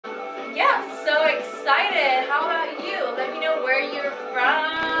yeah, I'm so excited. How about you? Let me know where you're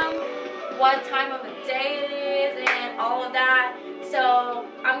from, what time of the day it is, and all of that. So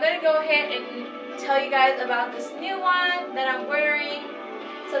I'm going to go ahead and tell you guys about this new one that I'm wearing.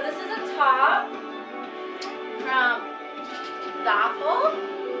 So this is a top from Zaful.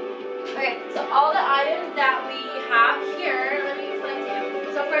 Okay, so all the items that we have here, let me explain to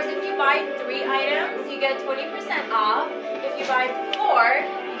you. So first, if you buy 3 items, you get 20% off. If you buy 4,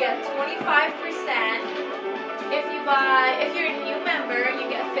 you get 25%. If you're a new member, you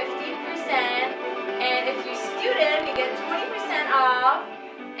get 15%. And if you're a student, you get 20% off.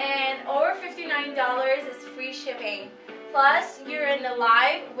 And over $59 is free shipping. Plus, you're in the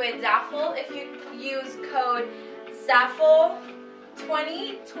live with Zaful. If you use code Zaful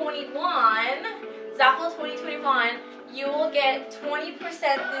 2021, Zaful 2021, you will get 20%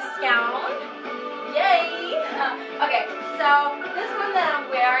 discount. Yay! Okay, so this one that I'm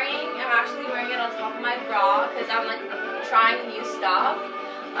wearing, I'm actually wearing it on top of my bra because I'm like trying new stuff.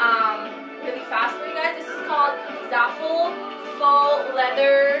 Really fast for you guys. This is called Zaful Faux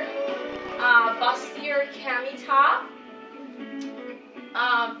Leather Bustier Cami Top.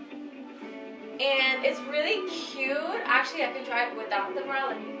 And it's really cute. Actually, I can try it without the bra.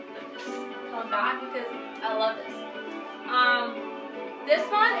 Let me just come back because I love this. This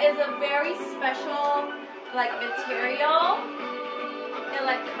one is a very special like material. It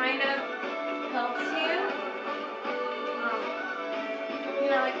like kind of helps you. You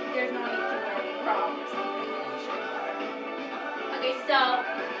know, like there's no need to wear a bra or something. Okay, so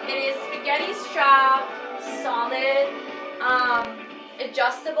it is spaghetti strap, solid.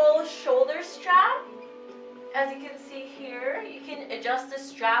 Adjustable shoulder strap. As you can see here, you can adjust the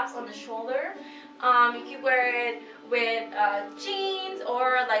straps on the shoulder. You can wear it with jeans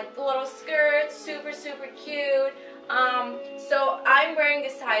or like little skirts, super cute. So I'm wearing the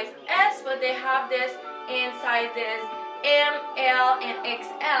size S, but they have this in sizes M, L, and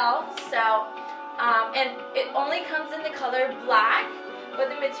XL. So, and it only comes in the color black, but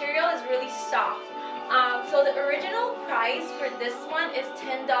the material is really soft. So the original price for this one is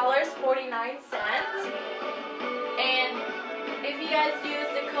 $10.49, and if you guys use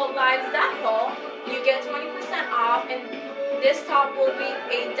the code LIVEZAFUL, you get 20% off, and this top will be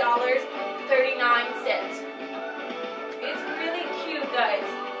 $8.39. It's really cute, guys.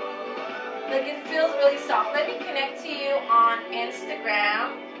 Like, it feels really soft. Let me connect to you on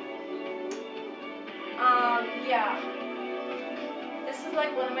Instagram. Yeah. This is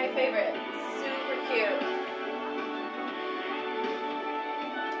like one of my favorites. Super cute.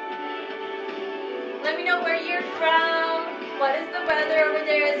 Let me know where you're from. What is the weather over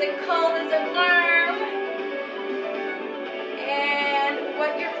there? Is it cold? Is it warm? And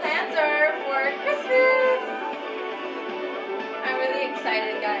what your plans are for Christmas. I'm really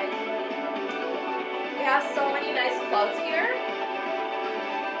excited, guys. We have so many nice clothes here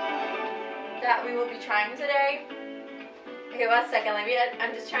that we will be trying today. Okay, 1 second,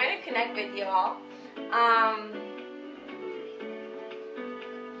 I'm just trying to connect with you all.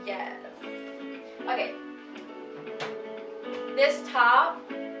 Yes. Okay. This top,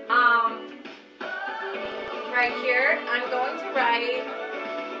 right here, I'm going to write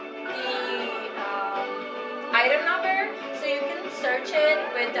the item number, so you can search it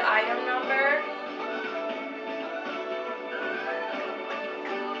with the item number.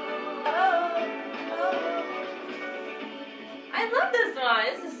 I love this one.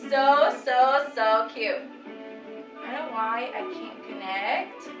 This is so cute. I don't know why I can't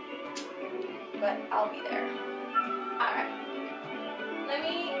connect, but I'll be there. Alright. Let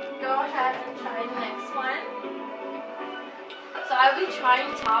me go ahead and try the next one. So I'll be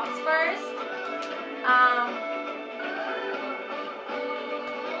trying tops first.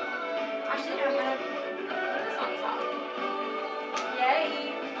 Actually, I'm gonna put this on top. Yay!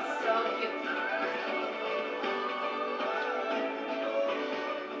 So cute.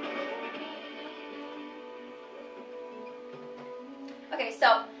 Okay, so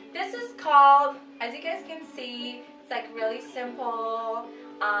this is called, as you guys can see, it's like really simple,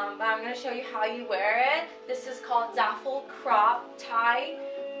 but I'm going to show you how you wear it. This is called Zaful Crop Tie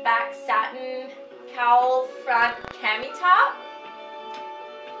Back Satin Cowl Front Cami Top.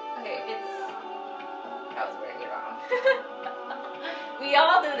 Okay, I was wearing it wrong. We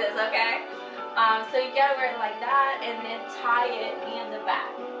all do this, okay? So you gotta wear it like that and then tie it in the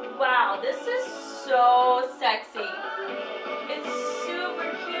back. Wow, this is so sexy. It's super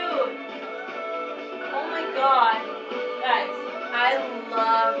cute. Oh my god. Guys, I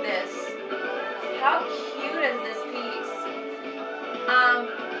love this. How cute is this piece?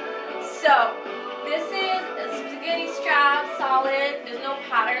 So this is a spaghetti strap, solid. There's no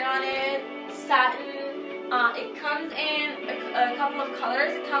pattern on it. It comes in a couple of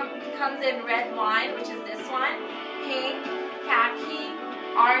colors. It comes in red wine, which is this one, pink, khaki,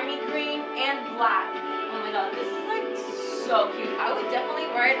 army green, and black. Oh my god, this is like so cute. I would definitely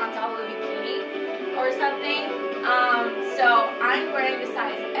wear it on top of a bikini or something. So I'm wearing the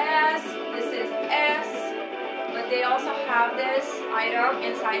size S. This is S, but they also have this item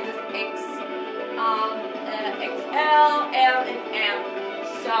in sizes X, XL, L, and M.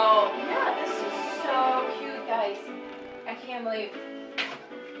 So yeah, this is so cute, guys. I can't believe.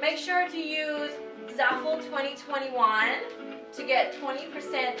 Make sure to use Zaful 2021 to get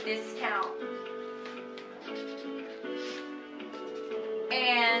 20% discount.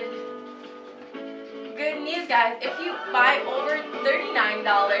 And good news, guys, if you buy over $39,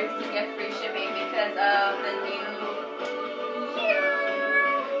 you get free shipping because of the new year.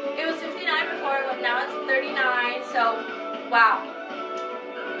 It was $59 before, but now it's $39, so wow.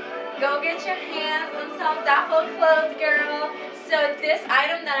 Go get your hands on some Zaful clothes, girl. So this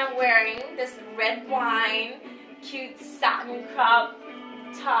item that I'm wearing, this red wine, cute satin crop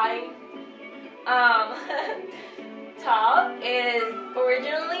tie top, is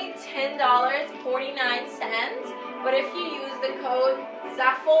originally $10.49, but if you use the code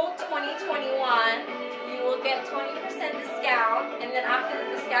Zaful 2021, you will get 20% discount, and then after the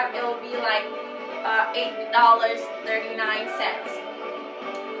discount, it will be like $8.39.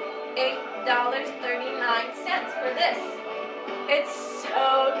 $8.39 for this. It's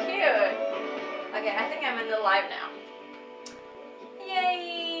so cute. Okay, I think I'm in the live now.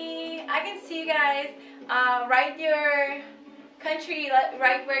 Yay! I can see you guys. Write your country,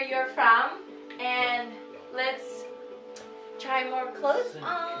 right where you're from, and let's try more clothes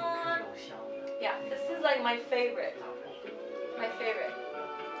on. Yeah, this is like my favorite. My favorite.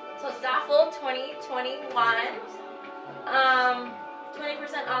 So Zaful 2021.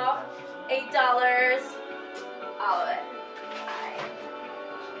 20% off, $8, all of it. Alright.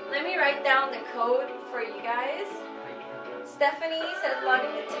 Let me write down the code for you guys. Stephanie said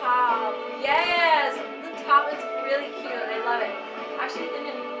loving the top. Yes! The top is really cute. I love it. Actually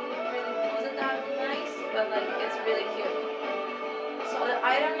didn't really close it that nice, but like it's really cute. So the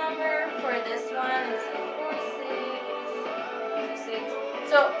item number for this one is 4626.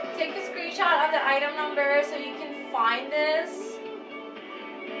 So take a screenshot of the item number so you can find this.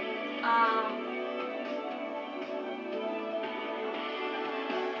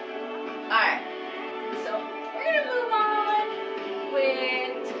 Alright, so we're gonna move on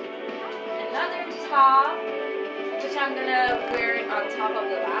with another top, which I'm gonna wear it on top of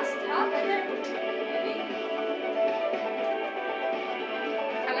the last top, I think. Maybe.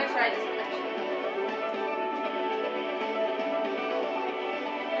 I'm gonna try this one actually.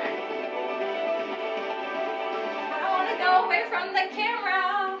 Alright. I don't wanna go away from the camera.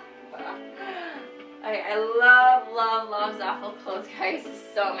 Okay, I love Zaful clothes, guys. It's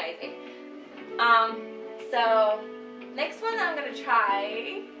so amazing. So next one I'm gonna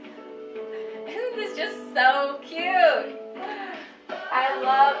try. Isn't this just so cute? I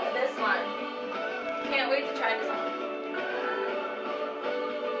love this one. Can't wait to try this one.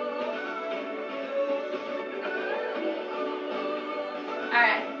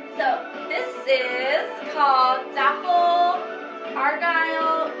 Alright, so this is called Zaful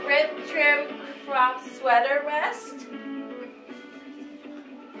Argyle Rib Trim Crop Sweater Vest.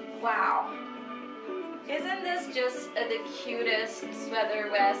 Wow. Isn't this just the cutest sweater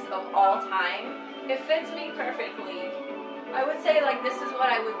vest of all time? It fits me perfectly. I would say like this is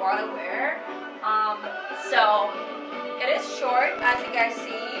what I would want to wear. So it is short, as you guys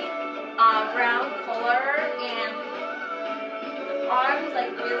see, brown color, and the arms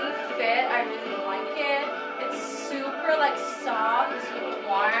like really fit. I really like it. It's super like soft,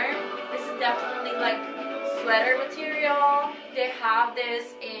 warm. This is definitely like sweater material. They have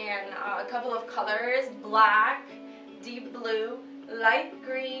this in a couple of colors: black, deep blue, light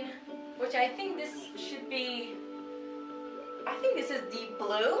green, which I think this should be, I think this is deep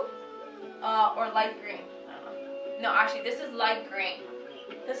blue or light green. I don't know. No, actually this is light green.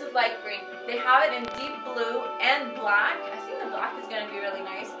 This is light green. They have it in deep blue and black. I think the black is going to be really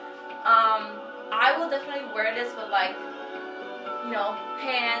nice. I will definitely wear this with like, you know,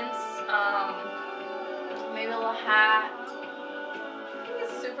 pants, maybe a little hat. I think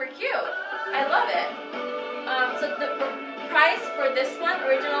it's super cute. I love it. So the price for this one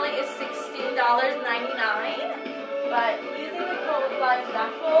originally is $16.99, but using the code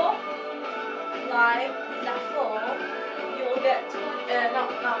LIVEZAFUL, you will get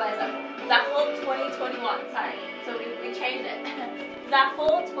Zaful 2021. Sorry, so we changed it.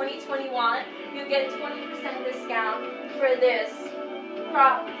 Zaful 2021, you get 20% discount for this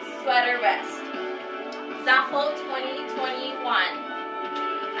crop sweater vest. Zaful 2021. I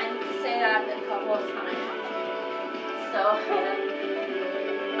need to say that a couple of times. So,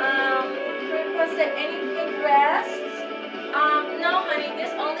 requested any pink vests? No, honey.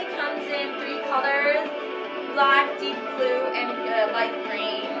 This only comes in 3 colors: black, deep blue, and light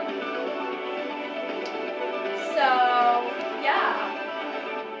green. So, yeah.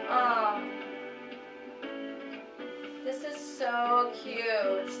 This is so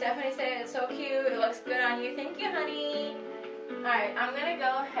cute. Stephanie said it's so cute. It looks good on you. Thank you, honey. Alright, I'm gonna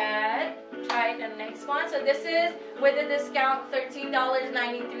go ahead try the next one. So this is with the discount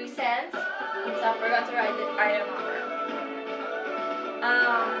 $13.93. Oops, I forgot to write the item number.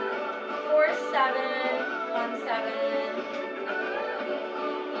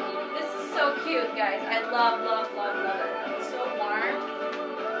 4717. This is so cute, guys. I love it. It's so warm.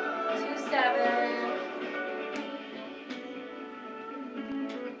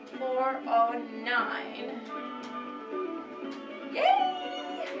 27409.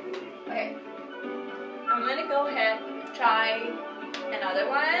 Yay! Okay. I'm gonna go ahead and try another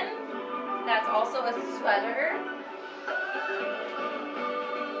one. That's also a sweater.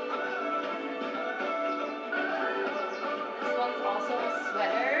 This one's also a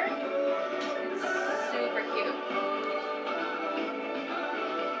sweater. It's super cute.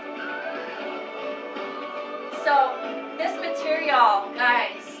 So this material,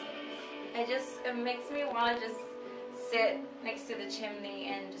 guys, it makes me want to just sit next to the chimney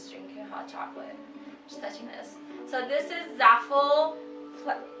and just drink a hot chocolate. Just touching this. So this is Zaful.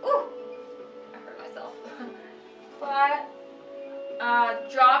 Ooh, I hurt myself. Flat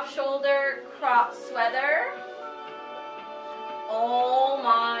drop shoulder crop sweater. Oh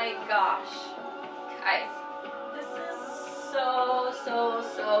my gosh, guys, this is so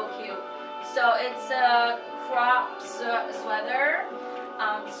cute. So it's a crop sweater,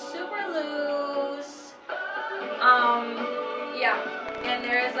 super loose. Yeah, and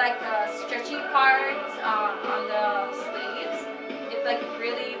there is like a stretchy part on the sleeves. It's like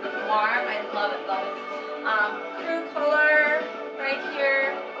really warm. I love it. Crew color right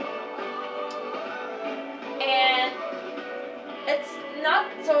here, and it's not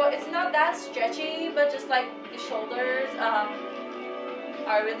that stretchy, but just like the shoulders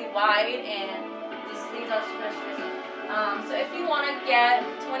are really wide and the sleeves are stretchy. So if you want to get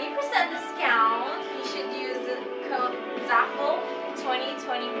 20% discount, you should use the code Zaful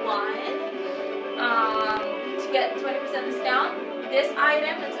 2021 to get 20% discount. This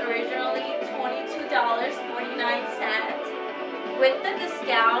item is originally $22.49. With the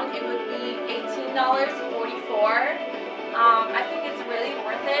discount, it would be $18.44. I think it's really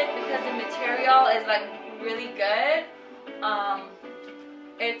worth it because the material is like really good.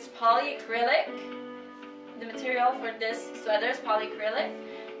 It's polyacrylic. The material for this sweater is polyacrylic,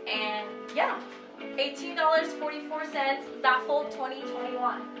 and yeah, $18.44, Zaful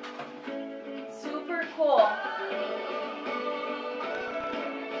 2021. Super cool.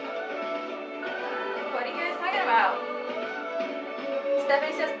 What are you guys talking about?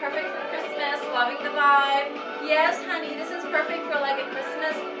 Stephanie says perfect for Christmas, loving the vibe. Yes, honey, this is perfect for like a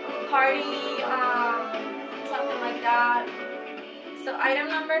Christmas party, something like that. So item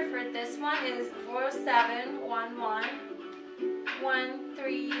number for this one is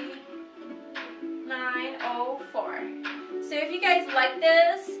 47111130904. So if you guys like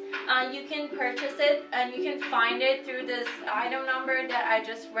this, you can purchase it and you can find it through this item number that I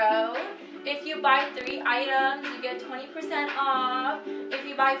just wrote. If you buy 3 items, you get 20% off. If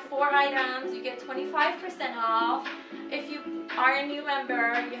you buy 4 items, you get 25% off. If you are a new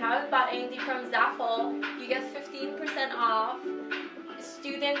member, you haven't bought anything from Zaful, you get 15% off.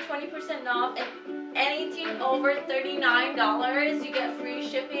 Student 20% off, and anything over $39 you get free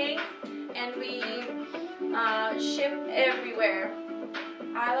shipping, and we ship everywhere.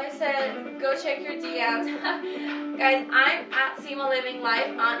 I said go check your DMs. Guys, I'm at Sima Living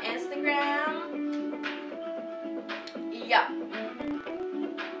Life on Instagram. Yeah,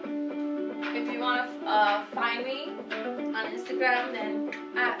 if you want to find me on Instagram, then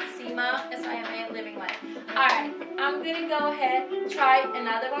at Sima, S-I-M-A, Living Life. Alright, I'm gonna go ahead and try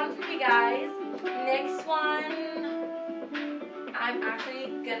another one for you guys. Next one, I'm actually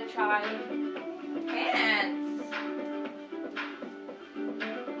gonna try pants.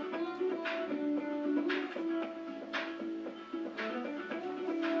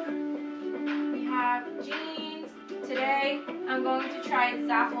 We have jeans. Today, I'm going to try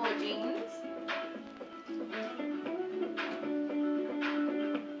Zaful jeans.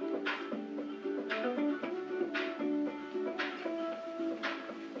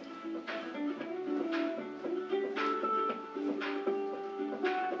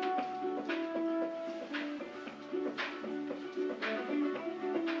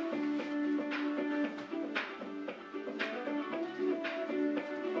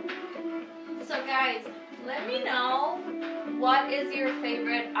 guys, let me know what is your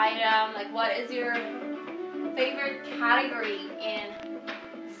favorite item, like what is your favorite category in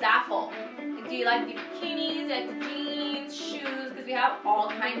Zaful. Like, do you like the bikinis, do you like the jeans, shoes, because we have all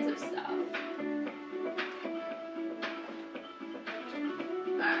kinds of stuff.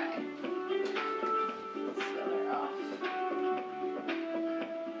 Alright. Let's fill it off.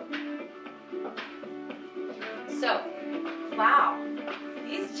 So, wow,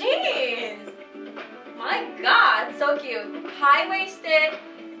 these jeans! My God, so cute. High-waisted,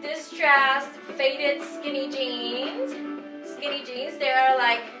 distressed, faded skinny jeans. Skinny jeans, they're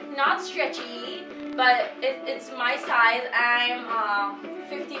like not stretchy, but it's my size. I'm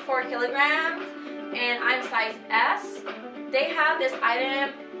 54 kilograms and I'm size S. They have this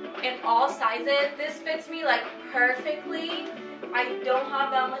item in all sizes. This fits me like perfectly. I don't have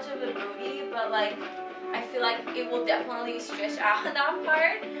that much of a booty, but like I feel like it will definitely stretch out that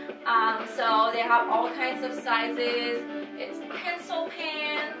part. So they have all kinds of sizes. It's pencil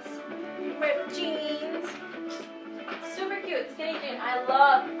pants, ripped jeans, super cute, skinny jean.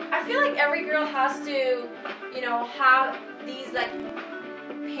 I feel like every girl has to, you know, have these like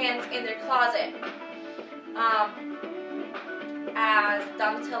pants in their closet. As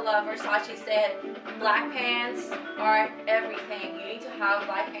Donatella Versace said, black pants are everything. You need to have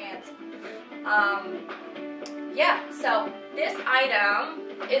black pants. Yeah, so this item,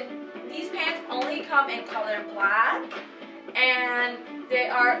 these pants only come in color black, and they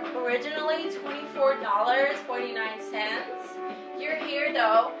are originally $24.49. You're here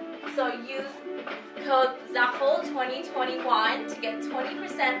though, so use code Zaful 2021 to get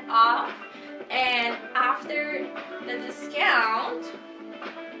 20% off, and after the discount,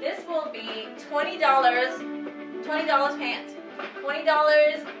 this will be $20 pants,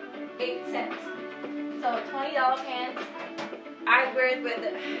 $20.08. So $20 pants. I wear it with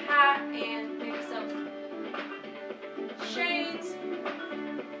a hat and maybe some shades.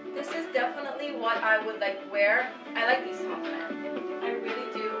 This is definitely what I would like wear. I like these tops, man. I really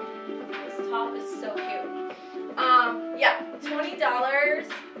do. This top is so cute. Yeah, $20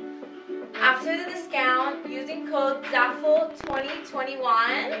 after the discount using code Zaful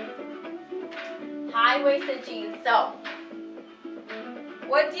 2021. High-waisted jeans. So,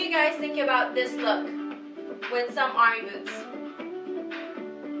 what do you guys think about this look with some army boots?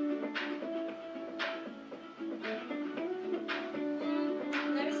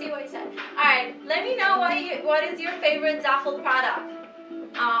 Let me see what you said. Alright, let me know what is your favorite Zaful product.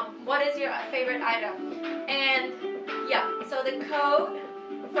 What is your favorite item? And yeah, so the code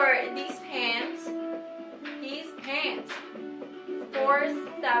for these pants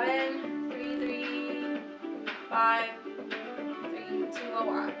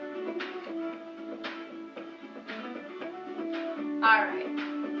 473353201. Alright,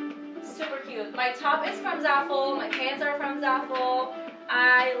 super cute. My top is from Zaful, my pants are from Zaful.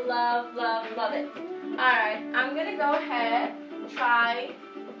 I love, love, love it. Alright, I'm gonna go ahead and try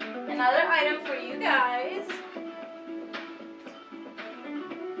another item for you guys.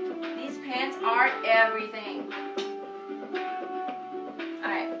 These pants are everything.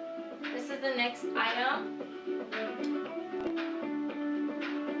 Alright, this is the next item.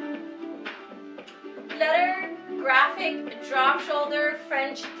 Leather graphic drop shoulder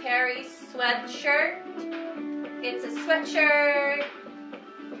French terry sweatshirt. It's a sweatshirt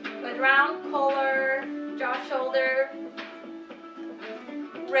with round collar, drop shoulder,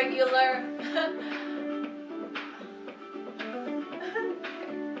 regular.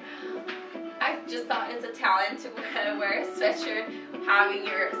 I just thought it's a talent to wear a sweatshirt having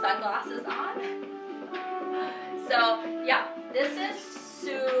your sunglasses on. So yeah, this is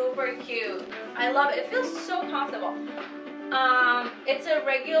super cute. I love it. It feels so comfortable. It's a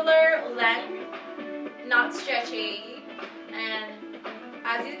regular length, not stretchy, and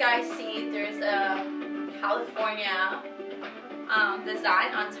as you guys see, there's a California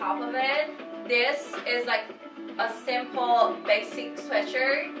design on top of it. This is like a simple basic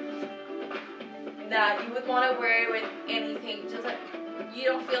sweatshirt that you would want to wear with anything. Just like you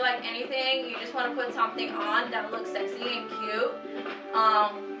don't feel like anything, you just want to put something on that looks sexy and cute.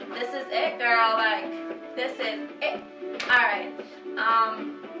 This is it, girl. Like, this is it. Alright.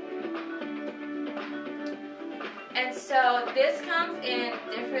 And so this comes in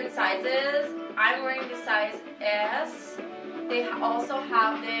different sizes. I'm wearing the size S. They also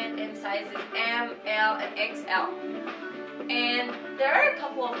have it in sizes M, L, and XL. And there are a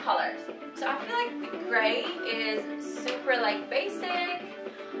couple of colors. So I feel like the gray is super like basic.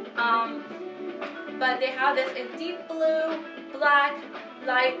 But they have this in deep blue, black,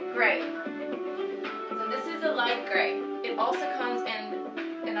 light gray. So this is a light gray. It also comes in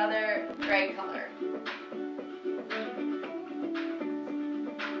another gray color.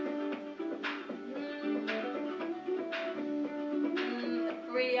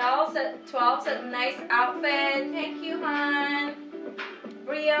 Brielle said 12 said nice outfit. Thank you, hon.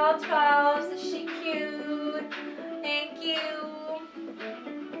 Brielle 12 says she cute. Thank you.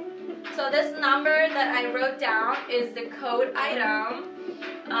 So this number that I wrote down is the code item.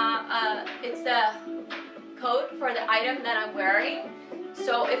 It's the code for the item that I'm wearing.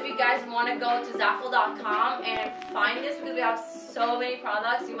 So if you guys want to go to Zaful.com and find this, because we have so many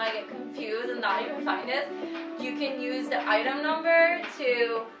products, you might get confused and not even find it. You can use the item number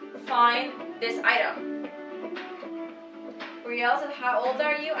to find this item. Brielle said, how old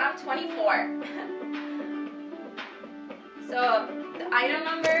are you? I'm 24. So the item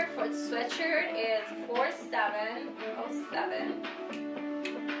number for the sweatshirt is 4707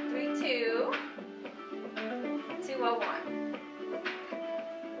 32 201.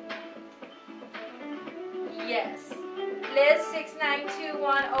 Yes.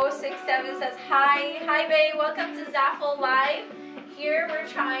 Liz69211067 says, hi babe, welcome to Zaful Live. Here we're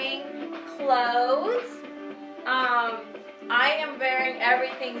trying clothes. I am wearing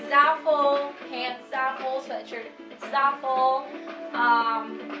everything Zaful, pants Zaful, sweatshirt Zaful.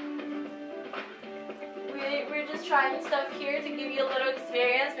 We're just trying stuff here to give you a little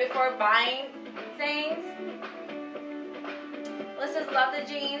experience before buying things. Let's just love the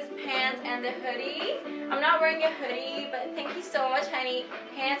jeans, pants, and the hoodie. I'm not wearing a hoodie, but thank you so much, honey.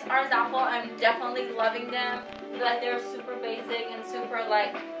 Pants are Zaful. I'm definitely loving them. I feel like they're super basic and super,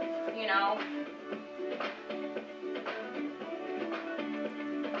 like, you know.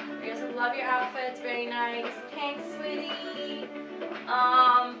 I just love your outfits. Very nice. Thanks, sweetie.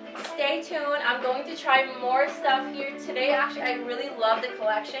 Stay tuned. I'm going to try more stuff here today. Actually, I really love the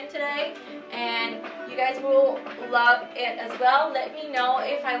collection today, and you guys will love it as well. Let me know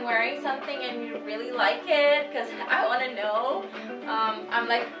if I'm wearing something and you really like it, because I want to know. I'm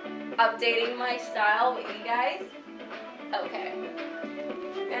like updating my style with you guys. Okay,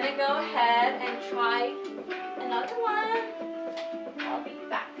 I'm gonna go ahead and try another one. I'll be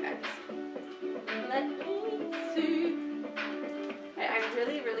back, guys. Let me see. I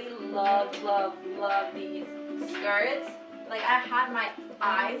really love these skirts. Like, I had my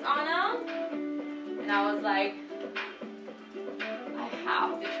eyes on them, and I was like, I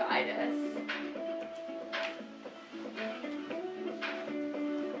have to try this.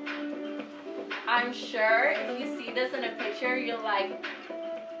 I'm sure if you see this in a picture, you're like,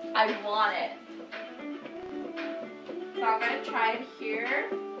 I want it. So I'm gonna try it here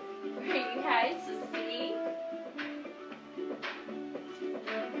for you guys to see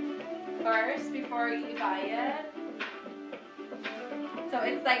first before you buy it. So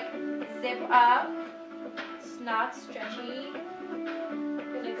it's like zip up, it's not stretchy. I'm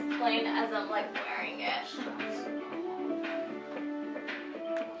gonna explain as I'm like wearing it.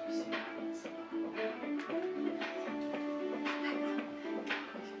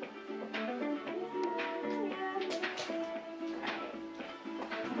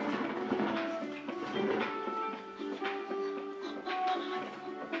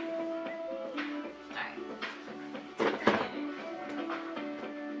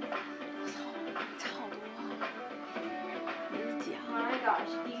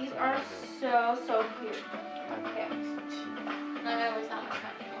 These are so cute. Okay. No, it's not much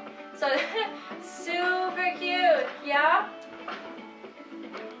fun anymore. So super cute, yeah.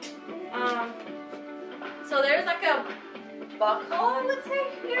 So there's like a buckle, I would say,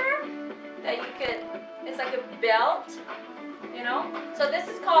 here that you could. It's like a belt, you know. So this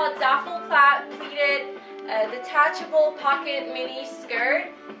is called Zaful pleated detachable pocket mini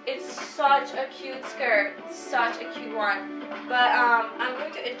skirt. It's such a cute skirt, such a cute one. But I'm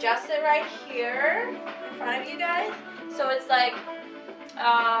going to adjust it right here in front of you guys. So it's like,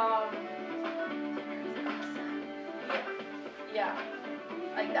 yeah,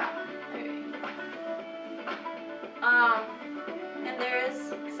 like that. And there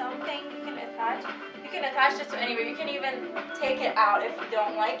is something you can attach. You can attach this to anywhere. You can even take it out if you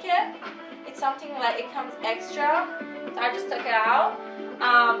don't like it. It's something like it comes extra. So I just took it out.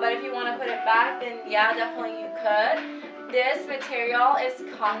 But if you want to put it back, then yeah, definitely you could. This material is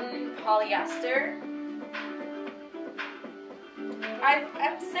cotton polyester.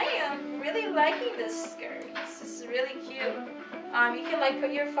 I'm saying I'm really liking this skirt. This is really cute. You can like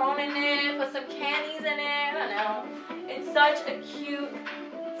put your phone in it, put some candies in it. I don't know. It's such a cute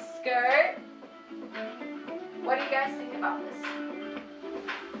skirt. What do you guys think about this?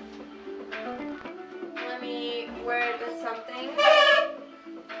 Let me wear it with something.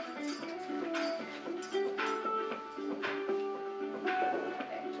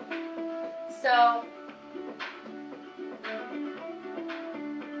 So,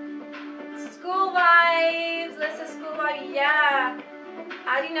 school vibes. Let's do school vibes. Yeah, I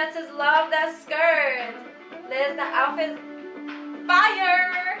Adinette says, love that skirt. Liz, the outfit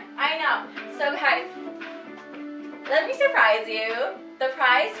fire. I know. So guys, let me surprise you. The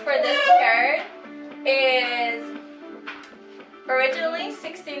price for this skirt is originally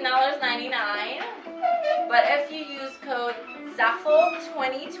 $16.99, but if you use code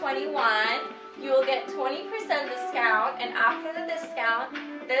ZAFUL2021, you will get 20% discount, and after the discount,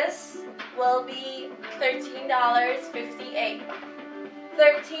 this will be $13.58.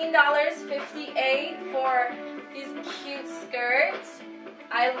 $13.58 for these cute skirts.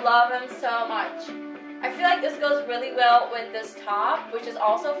 I love them so much. I feel like this goes really well with this top, which is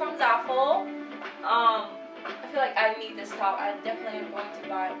also from Zaful. I feel like I need this top. I definitely am going to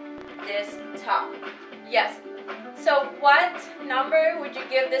buy this top. Yes. So what number would you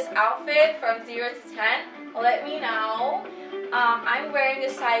give this outfit from 0 to 10? Let me know. I'm wearing the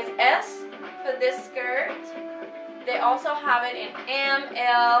size S for this skirt. They also have it in M,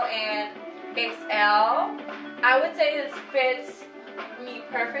 L, and XL. I would say this fits me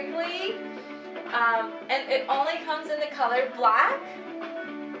perfectly. And it only comes in the color black.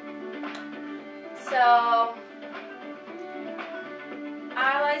 So,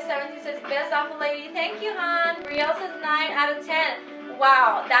 Ally17 says, best Zaful lady. Thank you, hon. Brielle says 9 out of 10.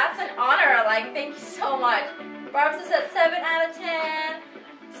 Wow, that's an honor. Like, thank you so much. Barb says 7 out of 10.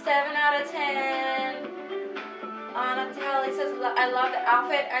 7 out of 10. Natalie says, I love the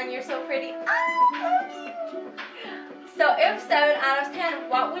outfit and you're so pretty. I love you. So if 7 out of 10,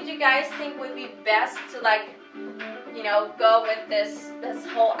 what would you guys think would be best to, like, you know, go with this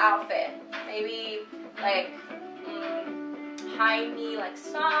whole outfit? Maybe like high knee like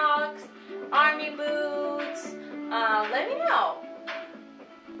socks, army boots. Let me know.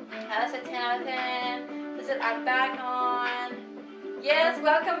 That's a 10 out of 10. This is I'm back on. Yes,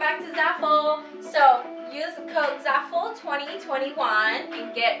 welcome back to Zaful. So use code ZAFUL2021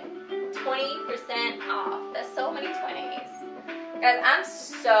 and get 20% off. There's so many 20s. Guys, I'm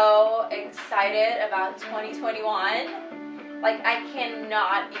so excited about 2021. Like, I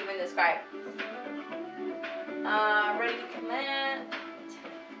cannot even describe. Ready to comment?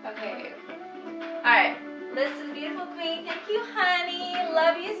 Okay. Alright. This is beautiful queen. Thank you, honey.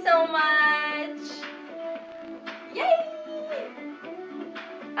 Love you so much. Yay!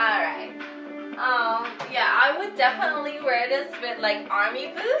 Alright. Yeah, I would definitely wear this with like army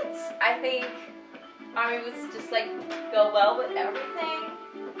boots. I think army boots just like go well with everything.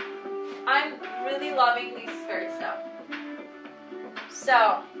 I'm really loving these skirts though.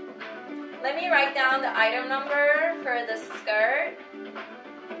 So, let me write down the item number for the skirt.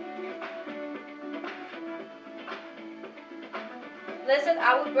 Listen,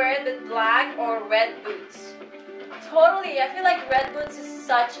 I would wear it with black or red boots. Totally, I feel like red boots is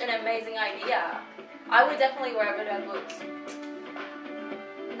such an amazing idea. I would definitely wear it with red boots.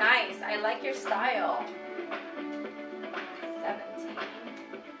 Nice, I like your style. 17.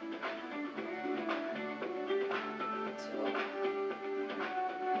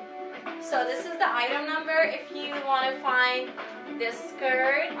 2. So this is the item number if you want to find this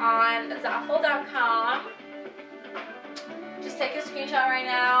skirt on Zaful.com. Just take a screenshot right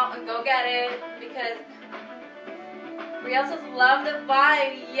now and go get it because Brielle says love the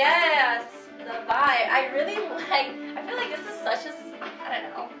vibe. Yes, the vibe. I really like, I feel like this is such a, I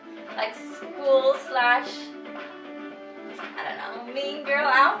don't know, like school slash, I don't know, mean girl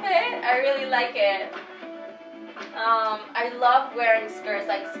outfit. I really like it. I love wearing skirts.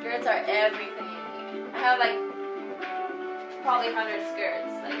 Like, skirts are everything. I have like probably 100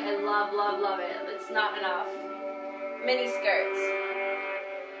 skirts. Like, I love, love, love it. It's not enough. Mini skirts.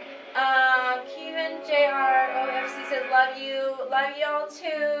 Kevin JR OFC says love you all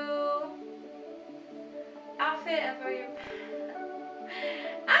too. Outfit and for your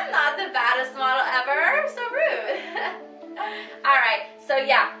I'm not the baddest model ever, so rude. Alright, so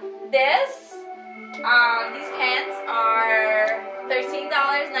yeah, these pants are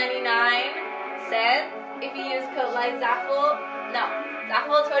 $13.99 if you use code LIVEZAFUL. No,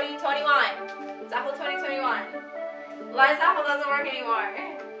 Zaful2021. Zaful2021. LIVEZAFUL doesn't work anymore.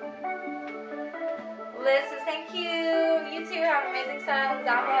 Liz says thank you. You too have amazing style.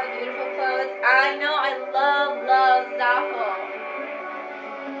 Zaful has beautiful clothes. I know, I love Zaful.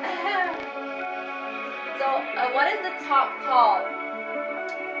 So, what is the top called?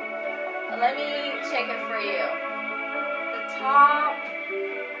 Let me check it for you. The top.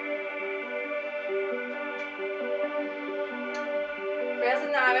 Real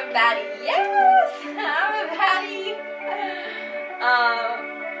I'm a baddie. Yes, I'm a baddie.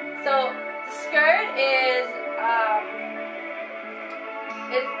 So the skirt is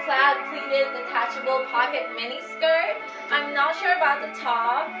It's plaid pleated detachable pocket mini skirt. I'm not sure about the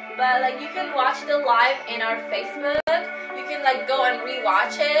top, but like you can watch the live in our Facebook. You can like go and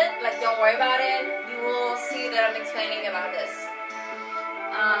rewatch it. Like don't worry about it. You will see that I'm explaining about this.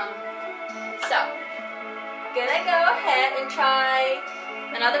 So gonna go ahead and try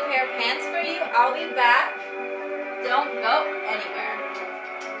another pair of pants for you. I'll be back. Don't go anywhere.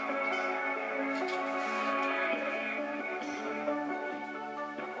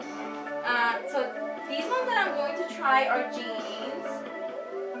 So these ones that I'm going to try are jeans.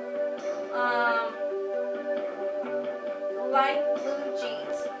 Light blue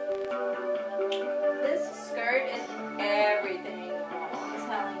jeans. This skirt is everything, I'm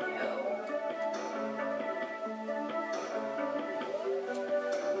telling you.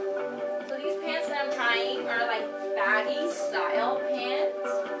 So these pants that I'm trying are like baggy style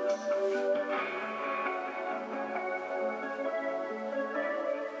pants.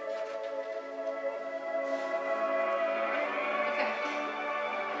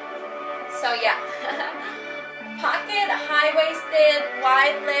 So yeah, pocket, high-waisted,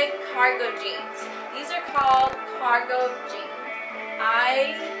 wide-leg cargo jeans. These are called cargo jeans.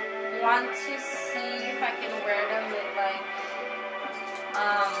 I want to see if I can wear them with like,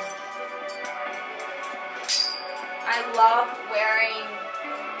 I love wearing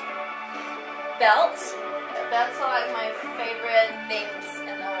belts. Belts are like my favorite things in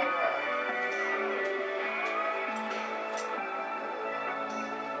the whole world.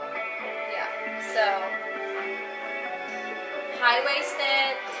 So,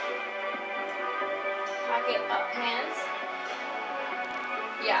 high-waisted, pocket up pants.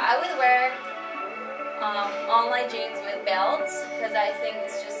 Yeah, I would wear all my jeans with belts because I think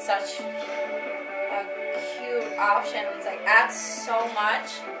it's just such a cute option. It's like adds so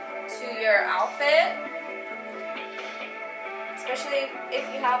much to your outfit. Especially if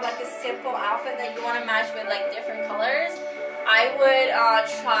you have like a simple outfit that you want to match with like different colors. I would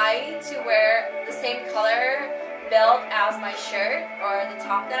try to wear the same color belt as my shirt or the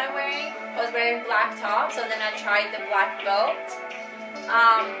top that I'm wearing. I was wearing black top, so then I tried the black belt.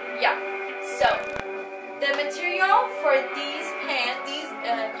 Yeah, so the material for these pants, these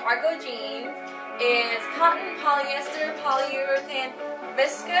cargo jeans, is cotton, polyester, polyurethane,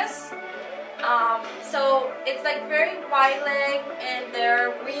 viscose. So it's like very wide leg and they're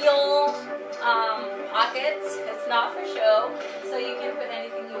real pockets. It's not for show, so you can put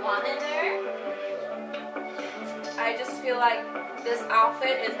anything you want in there. I just feel like this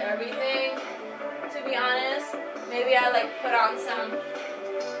outfit is everything, to be honest. Maybe I like put on some,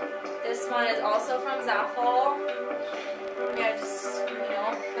 this one is also from Zaful. Maybe I just, you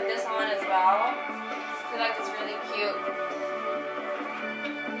know, put this on as well. I feel like it's really cute.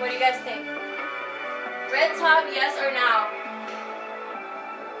 What do you guys think? Red top, yes or no?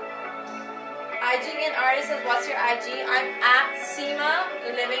 IG and artist says, what's your IG? I'm at Sima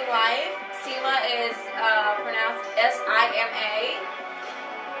Living Life. Sima is pronounced S-I-M-A.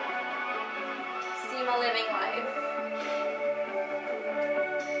 Sima Living Life.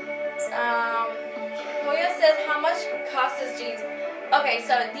 Hoya says, how much cost this jeans? Okay,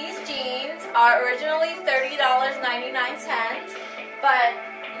 so these jeans are originally $30.99, but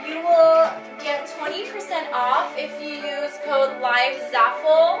you will get 20% off if you use code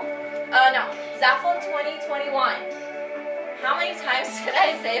LIVEZAFUL. No, Zaful 2021. How many times did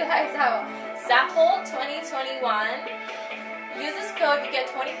I say LIVEZAFUL? Zaful 2021. Use this code, you get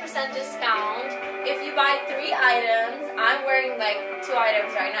 20% discount. If you buy 3 items, I'm wearing like 2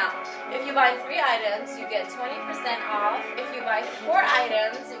 items right now. If you buy 3 items, you get 20% off. If you buy 4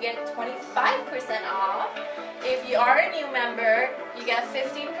 items, you get 25% off. If you are a new member, you get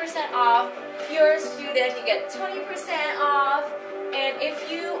 15% off. If you're a student, you get 20% off. And if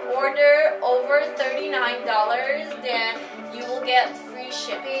you order over $39, then you will get free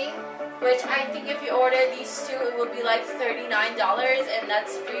shipping. Which I think if you order these 2, it will be like $39, and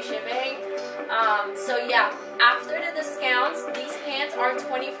that's free shipping. So yeah, after the discounts, these pants are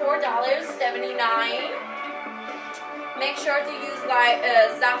 $24.79. Make sure to use like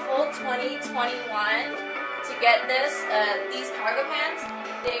Zaful 2021 to get these cargo pants.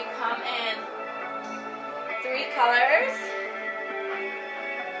 They come in 3 colors.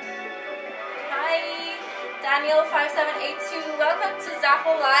 Hi, Daniel5782. Welcome to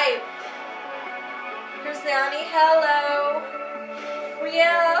Zaful Live. Christiani, hello.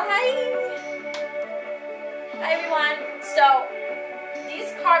 Riel, hi. Hi everyone. So,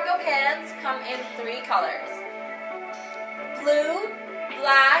 these cargo pants come in 3 colors. Blue,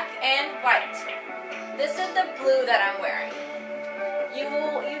 black, and white. This is the blue that I'm wearing. You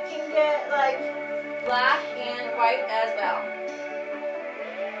can get like black and white as well.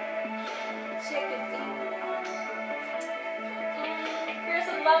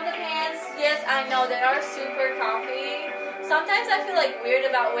 Yes, I know, they are super comfy. Sometimes I feel like weird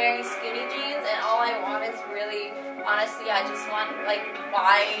about wearing skinny jeans, and all I want is really, honestly, I just want like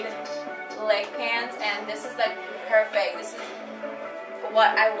wide leg pants, and this is like perfect. This is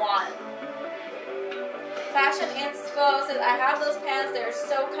what I want. Fashion Inspo says, I have those pants, they're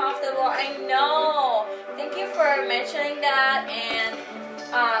so comfortable. I know. Thank you for mentioning that. And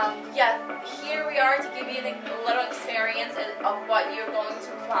yeah, here we are to give you a little experience of what you're going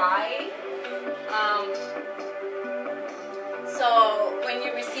to buy. So when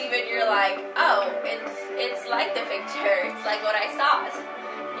you receive it, you're like, oh, it's like the picture. It's like what I saw.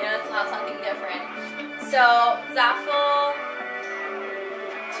 You know, it's not something different. So Zaful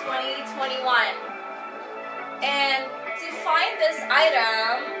 2021. And to find this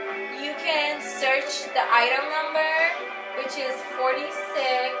item, you can search the item number, which is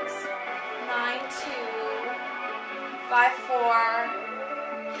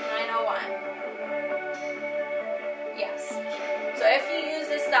 469254901. Yes. So if you use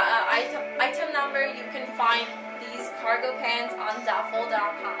this item number, you can find these cargo pants on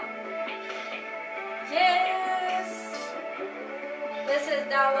Zaful.com. Yes.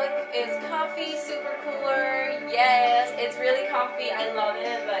 That look is comfy, super cooler. Yes, it's really comfy. I love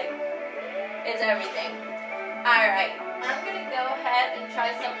it. Like, it's everything. Alright, I'm gonna go ahead and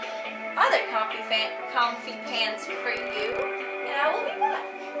try some other comfy pants for you, and I will be back.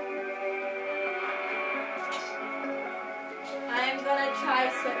 I'm gonna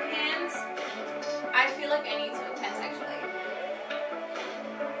try sweatpants. I feel like I need sweatpants actually.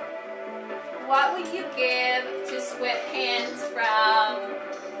 What would you give to sweatpants from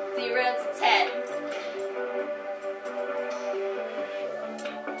 0 to 10?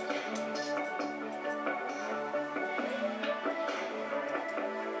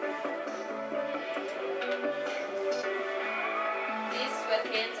 These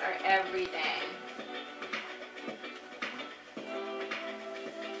sweatpants are everything.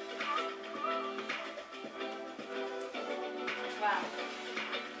 Wow.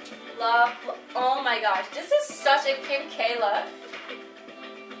 Love, oh my gosh, this is such a Kim K look.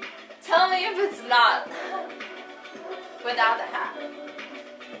 Tell me if it's not without the hat.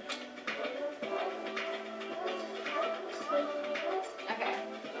 Okay,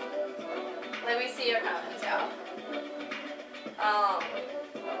 let me see your comments, y'all.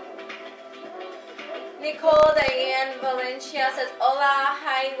 Nicole Diane Valencia says, hola,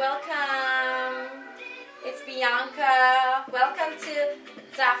 hi, welcome. It's Bianca. Welcome to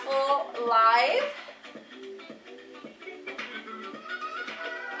Zaful Live.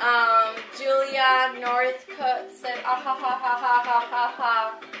 Julia Northcote said, ah ha ha ha ha ha ha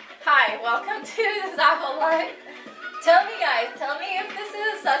ha. Hi, welcome to Zaful Live. Tell me guys, tell me if this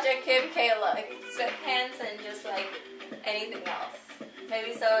is such a Kim K look. Sweatpants and just like anything else.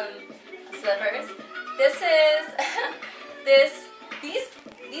 Maybe some slippers. This is,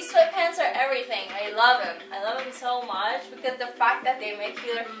 these sweatpants are everything. I love them. I love them so much because the fact that they make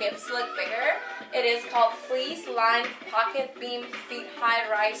your hips look bigger. It is called fleece lined pocket beam feet high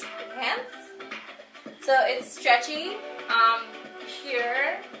rise pants. So it's stretchy.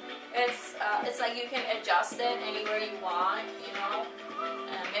 Here it's like you can adjust it anywhere you want. You know,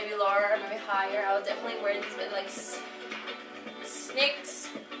 maybe lower, maybe higher. I would definitely wear these with like sneaks.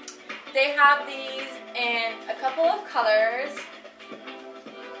 They have these in a couple of colors.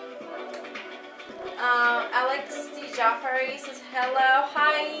 Alex D. Jafari says hello,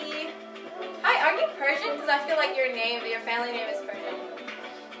 hi. Hi, are you Persian? Because I feel like your family name is Persian.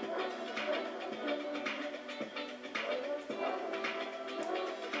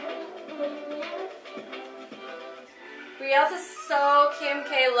 Riel's is so Kim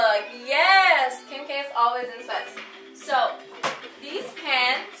K look. Yes, Kim K is always in sweats. So these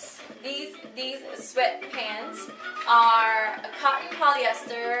pants, these sweatpants are a cotton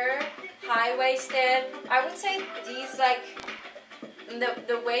polyester, high-waisted. I would say these, like,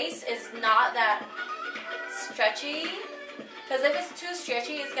 the waist is not that stretchy, because if it's too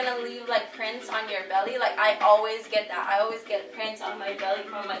stretchy, it's gonna leave like prints on your belly. Like, I always get that. I always get prints on my belly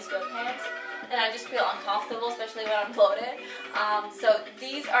from my sweatpants, and I just feel uncomfortable, especially when I'm bloated. So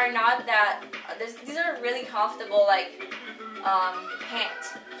these are not that. These are really comfortable, like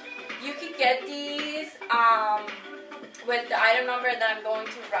pants. You could get these with the item number that I'm going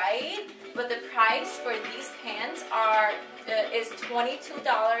to write, but the price for these pants is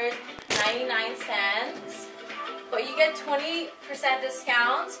 $22.99. But you get 20%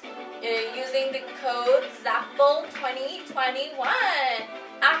 discount using the code ZAFUL2021.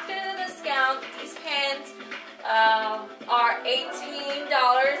 After the discount, these pants are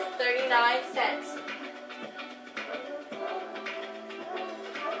 $18.39.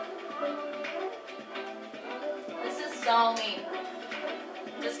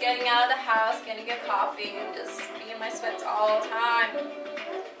 house, gonna get coffee, and just be in my sweats all the time.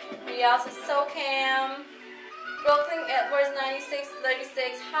 Everybody else is so cam. Brooklyn Edwards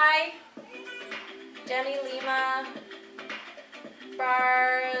 9636. Hi. Jenny Lima.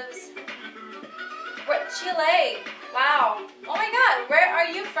 Barbs. Chile. Wow. Oh my god, where are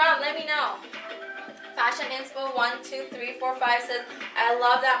you from? Let me know. Fashion Inspo 1, 2, 3, 4, 5 says, I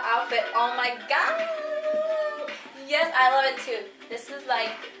love that outfit. Oh my god. Yes, I love it too. This is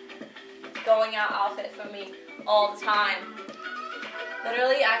like going out outfit for me all the time.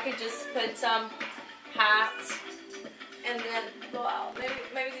 Literally, I could just put some hats and then go out.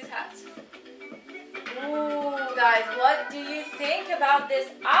 Maybe these hats. Ooh, guys, what do you think about this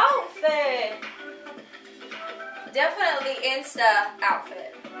outfit? Definitely Insta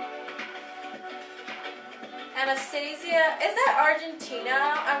outfit. Anastasia, is that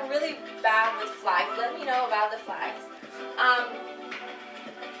Argentina? I'm really bad with flags. Let me know about the flags.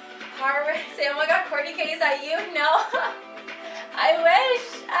 Harvard, say, oh my god, Courtney K, is that you? No. I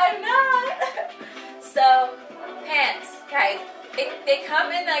wish. I'm not. So, pants, guys. They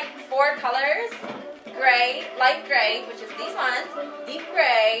come in like 4 colors. Gray, light gray, which is these ones. Deep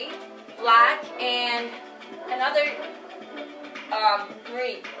gray, black, and another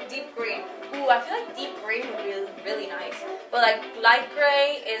green, deep green. Ooh, I feel like deep green would be really nice. But like light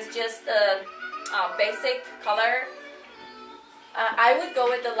gray is just a basic color. I would go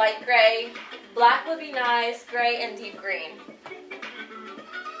with the light gray. Black would be nice, gray and deep green.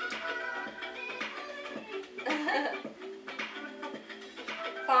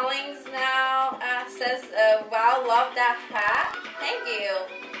 Fallings now says, wow, love that hat. Thank you.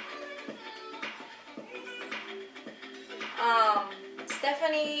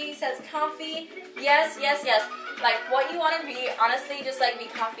 Stephanie says comfy. Yes, yes, yes. Like what you want to be, honestly, just like be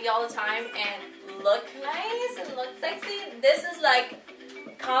comfy all the time and look nice and look sexy. This is like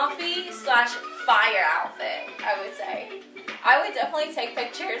comfy slash fire outfit, I would say. I would definitely take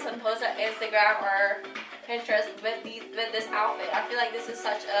pictures and post on Instagram or Pinterest with this outfit. I feel like this is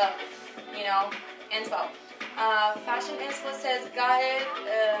such a, you know, inspo. Fashion Inspo says, got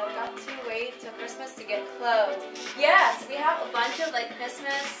to wait till Christmas to get clothes. Yes, we have a bunch of like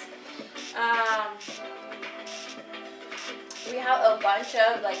Christmas, we have a bunch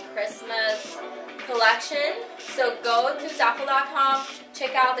of like Christmas collection. So go to Zaful.com,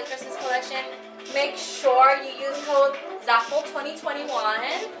 check out the Christmas collection. Make sure you use code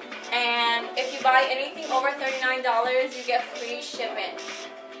Zaful2021. And if you buy anything over $39, you get free shipping.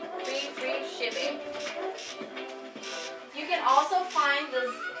 Free shipping. You can also find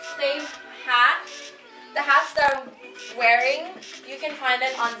the same hat, the hats that I'm wearing, you can find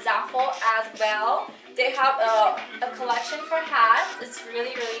it on Zaful as well. They have a collection for hats. It's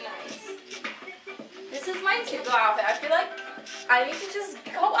really, really nice. This is my to-go outfit. I feel like I need to just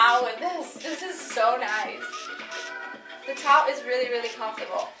go out with this. This is so nice. The top is really, really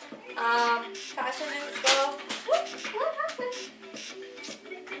comfortable. Fashion Inspo. What happened?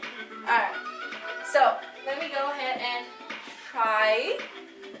 Alright. So, let me go ahead and try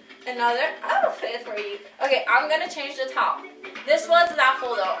another outfit for you. Okay, I'm gonna change the top. This was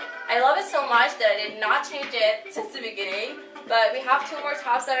Zaful though. I love it so much that I did not change it since the beginning. But we have 2 more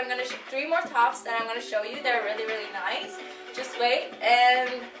tops that I'm gonna 3 more tops that I'm gonna show you. They're really, really nice. Just wait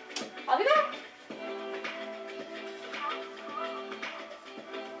and I'll be back.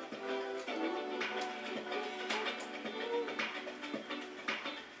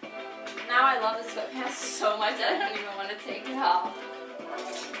 Now I love the sweatpants so much that I don't even want to take it off. I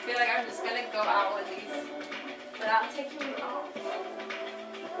feel like I'm just gonna go out with these without taking them off.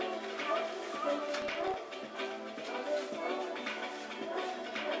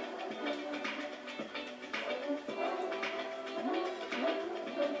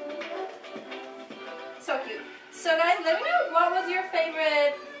 So cute. So guys, let me know what was your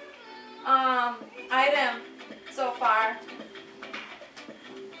favorite item so far.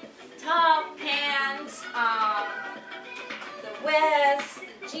 Top, pants, the vest,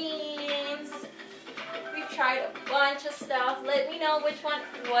 the jeans. We've tried a bunch of stuff. Let me know which one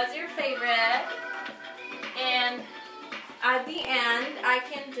was your favorite. And at the end, I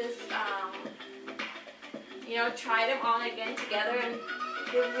can just, you know, try them on again together and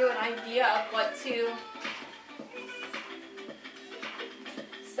give you an idea of what to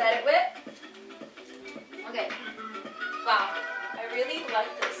set it with. Okay. Wow. I really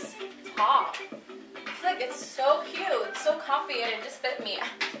like this top. I feel like it's so cute. It's so comfy and it just fit me.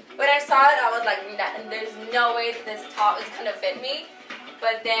 When I saw it, I was like, there's no way that this top is gonna fit me.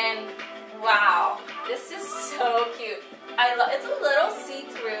 But then, wow, this is so cute. It's a little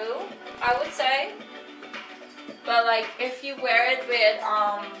see-through, I would say. But like, if you wear it with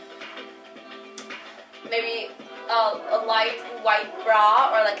maybe a light white bra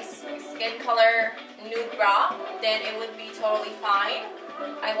or like a skin color nude bra, then it would be totally fine.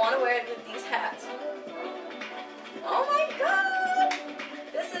 I want to wear it with these hats. Oh my god!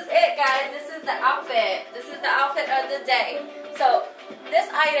 This is it, guys. This is the outfit. This is the outfit of the day. So this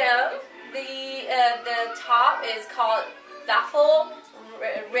item, the top is called Zaful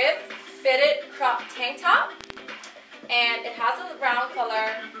Rib Fitted Crop Tank Top, and it has a brown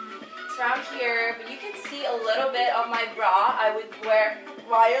color. It's around here, but you can see a little bit of my bra. I would wear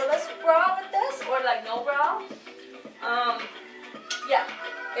wireless bra with this, or like no bra. Yeah,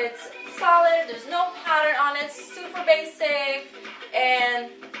 it's solid. There's no pattern on it. Super basic,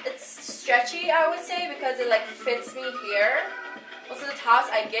 and it's stretchy, I would say, because it like fits me here. Most of the tops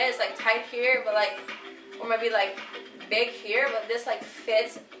I get is like tight here, but like, or maybe like big here, but this like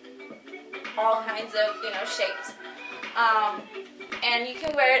fits all kinds of, you know, shapes. And you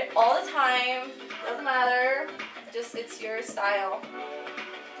can wear it all the time, doesn't matter, just it's your style.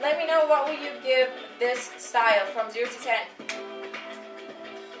 Let me know, what will you give this style from 0 to 10?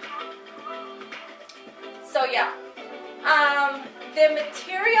 So yeah, the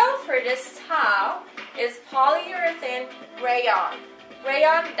material for this top is polyurethane rayon.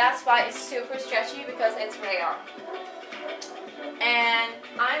 Rayon, that's why it's super stretchy, because it's rayon. And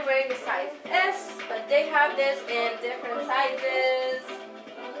I'm wearing the size S, but they have this in different sizes.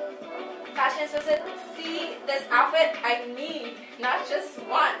 Fashion explicit. See, this outfit I need, not just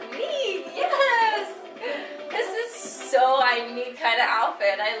want, need, yes! This is so I need kind of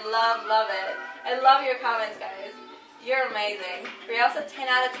outfit. I love it. I love your comments, guys. You're amazing. For you also 10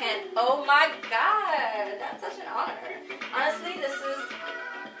 out of 10. Oh my god, that's such an honor. Honestly, this is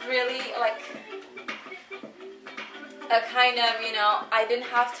really like a kind of, you know, I didn't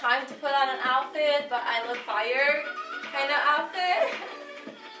have time to put on an outfit, but I look fire kind of outfit.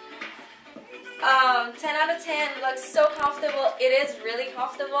 10 out of 10, looks so comfortable. It is really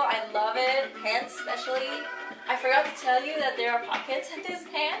comfortable. I love it. Pants especially. I forgot to tell you that there are pockets in these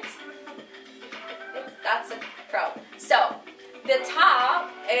pants. That's a pro. So, the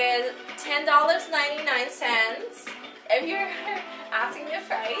top is $10.99 if you're asking the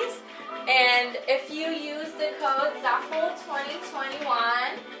price. And if you use the code Zaful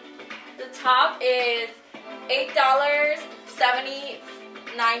 2021, the top is $8.79.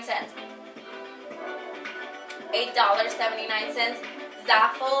 $8.79.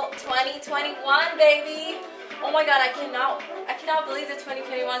 Zaful 2021, baby. Oh my god, I cannot believe the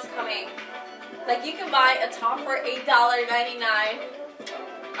 2021 is coming. Like, you can buy a top for $8.99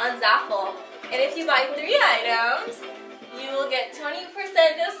 on Zaful. And if you buy 3 items, you will get 20%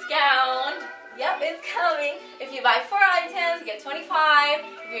 discount. Yep, it's coming. If you buy 4 items, you get 25.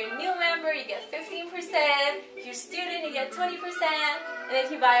 If you're a new member, you get 15%. If you're a student, you get 20%. And if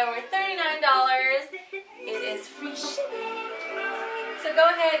you buy over $39, it is free shipping. So go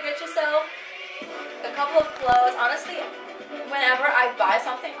ahead, get yourself a couple of clothes. Honestly, whenever I buy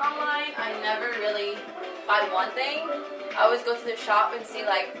something online, I never really buy one thing. I always go to the shop and see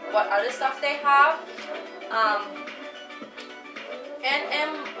like what other stuff they have.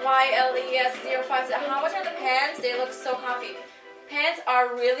 NMYLES05 said, how much are the pants? They look so comfy. Pants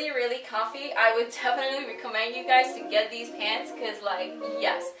are really, really comfy. I would definitely recommend you guys to get these pants, because like,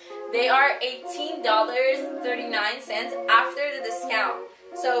 yes, they are $18.39 after the discount.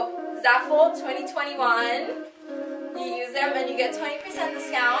 So Zaful 2021, you use them and you get 20%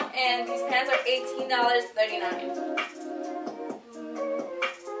 discount, and these pants are $18.39.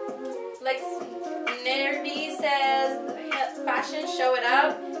 Like Nerdy says, fashion show it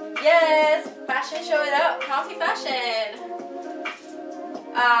up. Yes, fashion show it up. Comfy fashion.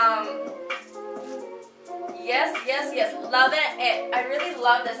 Yes. Love it. I really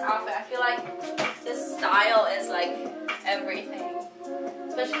love this outfit. I feel like this style is like everything,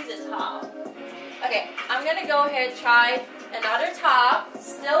 especially the top. Okay, I'm gonna go ahead and try another top.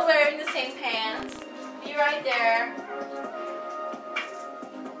 Still wearing the same pants. Be right there.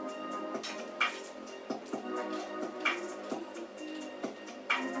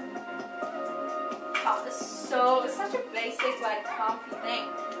 Top is it's such a basic, like, comfy thing.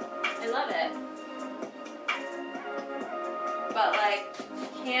 I love it. But like,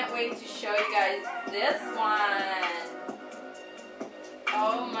 can't wait to show you guys this one.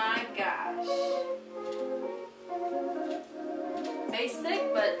 Oh my gosh.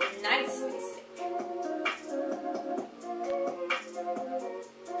 Basic, but nice basic.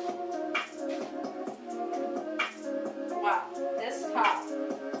 Wow, this top.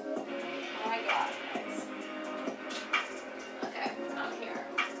 Oh my god, guys. Okay, I'm here.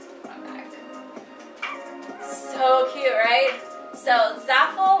 I'm back. So cute, right? So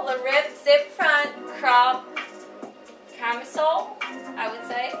Zaful, the rib zip front crop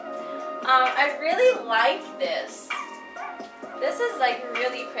I really like this. This is like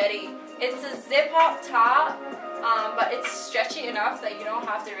really pretty. It's a zip up top, but it's stretchy enough that you don't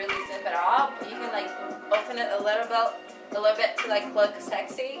have to really zip it up. You can like open it a little bit to like look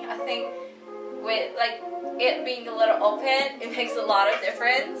sexy. I think with like it being a little open, it makes a lot of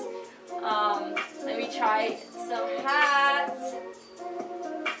difference. Let me try some hats.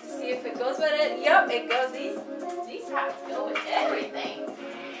 See if it goes with it. Yep, it goes. These hats go with everything.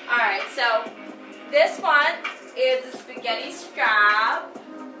 Alright, so this one is a spaghetti strap.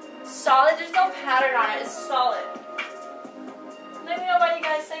 Solid, there's no pattern on it, it's solid. Let me know what you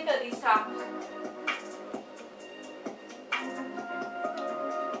guys think of these tops.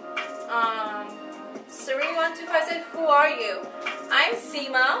 Serene125 said, who are you? I'm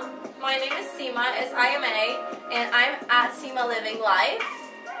Seema. My name is Seema, S-I-M-A, and I'm at Seema Living Life.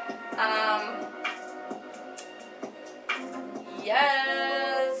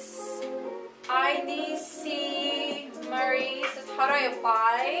 Yes. IDC Marie says, how do I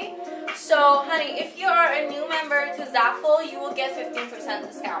apply? So, honey, if you are a new member to Zaful, you will get 15%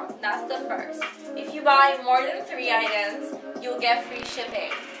 discount. That's the first. If you buy more than 3 items, you'll get free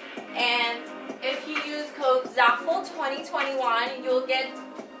shipping. And if you use code Zaful2021, you'll get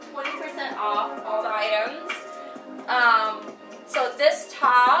 20% off all the items. So this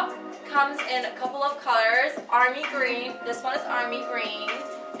top comes in a couple of colors, army green, this one is army green,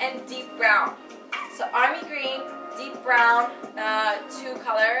 and deep brown. So army green, deep brown, 2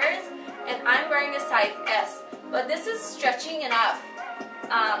 colors, and I'm wearing a size S. But this is stretching enough,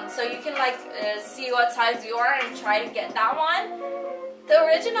 so you can like see what size you are and try to get that one. The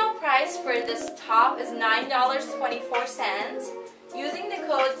original price for this top is $9.24. Using the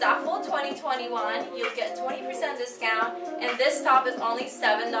code Zaful2021, you'll get 20% discount, and this top is only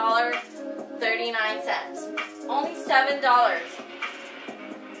 $7.39. Only $7.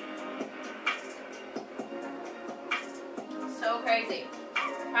 So crazy.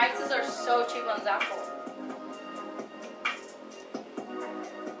 Prices are so cheap on Zaful.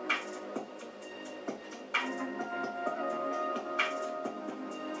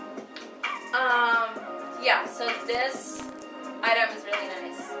 Yeah, so this item is really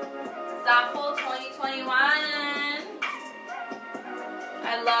nice. Zaful 2021.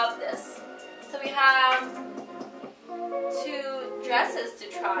 I love this. So we have 2 dresses to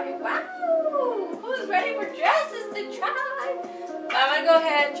try. Wow! Who's ready for dresses to try? I'm gonna go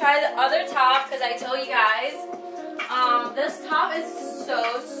ahead and try the other top because I told you guys. This top is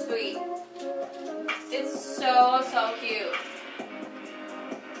so sweet. It's so cute.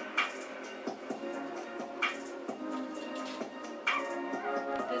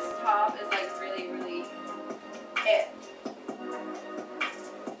 Top is like really it.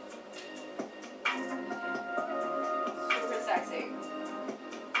 Super sexy.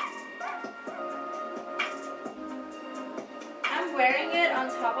 I'm wearing it on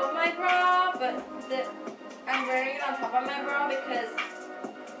top of my bra, but I'm wearing it on top of my bra because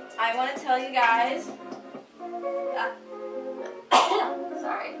I want to tell you guys that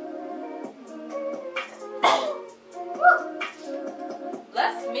sorry.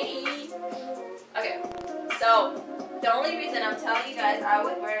 Bless me. Okay, so the only reason I'm telling you guys I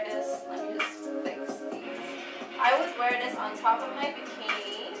would wear this, let me just fix these. I would wear this on top of my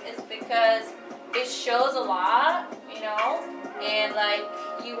bikini is because it shows a lot, you know, and like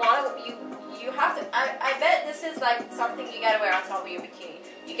you have to. I bet this is like something you gotta wear on top of your bikini.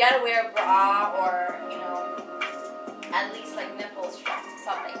 You gotta wear a bra or you know at least like nipple strap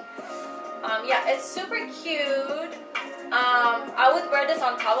something. Yeah, it's super cute. I would wear this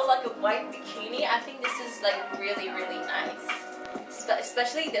on top of like a white bikini. I think this is like really nice.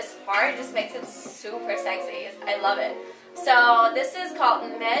 Especially this part just makes it super sexy. I love it. So this is called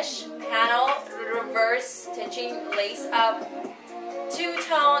Mesh Panel Reverse Stitching Lace Up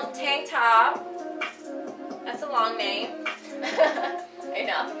 2-tone tank top. That's a long name. I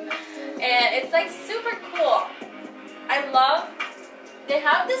know. And it's like super cool. I love. They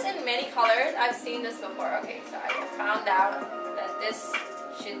have this in many colors. I've seen this before. Okay, so I found out that this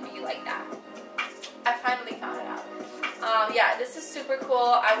should be like that. I finally found it out. Yeah, this is super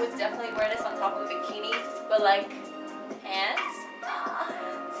cool. I would definitely wear this on top of a bikini, but like pants.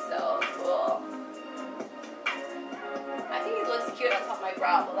 So cool. I think it looks cute on top of my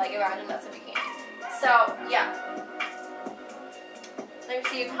bra, but like imagine that's a bikini. So yeah. Let me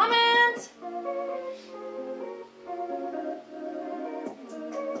see your comments.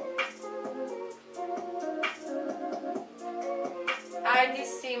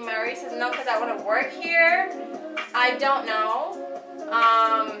 IDC Mary says no because I want to work here. I don't know.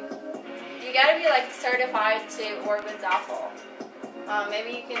 You gotta be like certified to work with Zaful.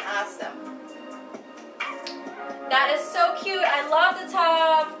 Maybe you can ask them. That is so cute. I love the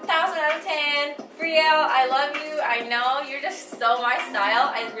top. 1,000 out of 10. Brielle, I love you. I know you're just so my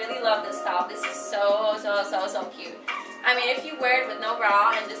style. I really love this top. This is so cute. I mean, if you wear it with no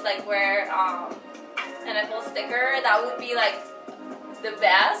bra and just like wear a nipple sticker, that would be like the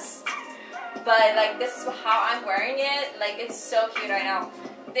best. But like this is how I'm wearing it. Like it's so cute right now.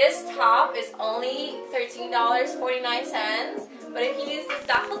 This top is only $13.49. But if you use the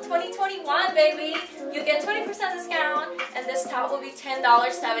Zaful 2021, baby, you get 20% discount, and this top will be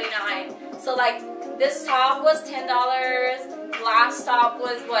 $10.79. So like this top was $10. Last top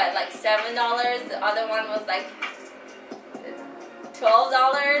was what, like $7. The other one was like $12.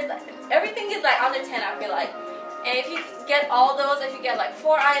 Everything is like under 10, I feel like. And if you get all those, if you get like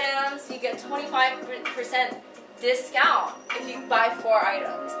 4 items, you get 25% discount if you buy 4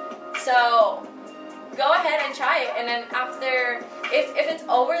 items. So go ahead and try it, and then after, if it's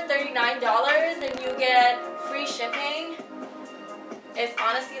over $39, then you get free shipping. It's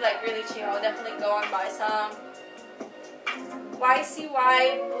honestly like really cheap. I'll definitely go and buy some.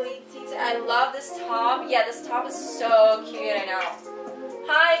 YCY Bleeds, I love this top. Yeah, this top is so cute, I know.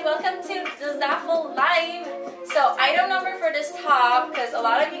 Hi, welcome to the Zaful Live. So item number for this top, because a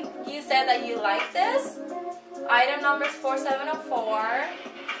lot of you said that you like this. Item number is 4704.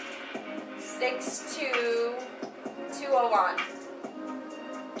 62201.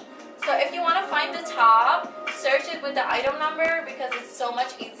 So if you want to find the top, search it with the item number because it's so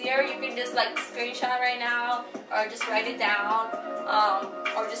much easier. You can just like screenshot right now or just write it down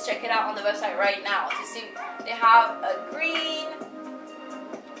or just check it out on the website right now to see. They have a green,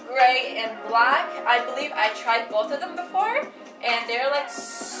 gray, and black. I believe I tried both of them before and they're like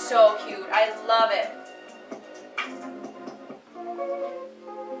so cute. I love it.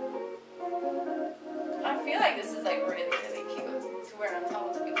 I feel like this is like really cute to wear on top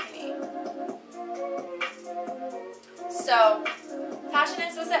of the bikini. So,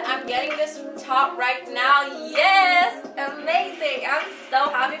 Fashionista said, I'm getting this top right now. Yes! Amazing! I'm so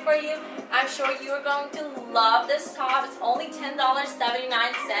happy for you. I'm sure you are going to love this top. It's only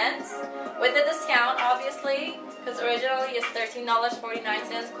 $10.79 with the discount, obviously, because originally it's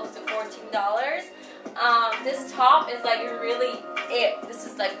 $13.49, close to $14. This top is like really it. This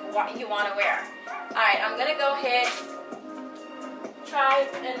is like what you want to wear. Alright, I'm gonna go ahead try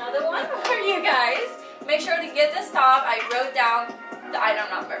another one for you guys. Make sure to get this top. I wrote down the item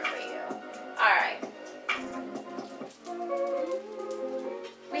number for you. Alright.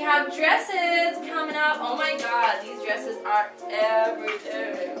 We have dresses coming up. Oh my god, these dresses are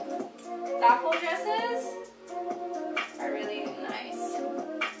everything. Zaful dresses are really nice.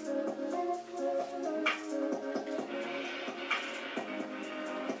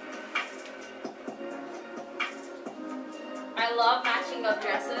 I love matching up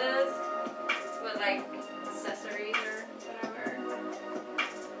dresses with like accessories or whatever.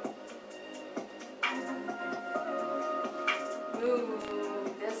 Ooh,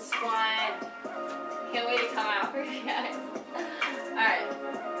 this one. Can't wait to come out for you guys. Alright.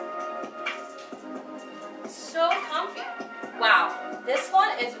 So comfy. Wow, this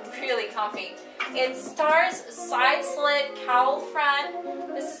one is really comfy. It stars side slit cowl front.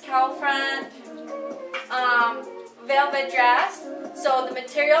 This is cowl front. Velvet dress. So the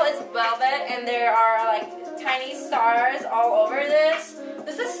material is velvet and there are like tiny stars all over this.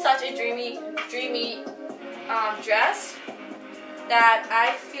 This is such a dreamy dress that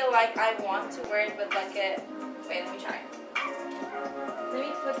I feel like I want to wear it with like a, wait, let me try. Let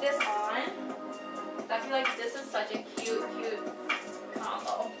me put this on. I feel like this is such a cute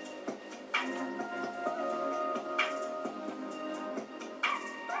combo.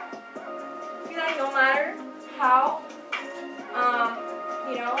 I feel like no matter how,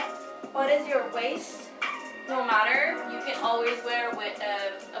 you know, what is your waist, no matter, you can always wear with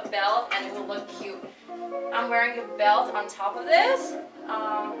a belt and it will look cute. I'm wearing a belt on top of this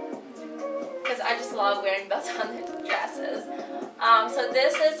because I just love wearing belts on the dresses. So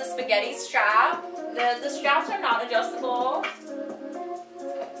this is the spaghetti strap. The straps are not adjustable.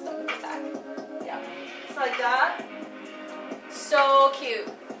 Let's go back. Yeah, it's like that. So cute.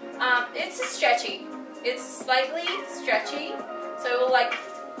 It's stretchy. It's slightly stretchy, so it will like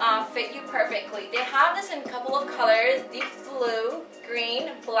fit you perfectly. They have this in a couple of colors: deep blue,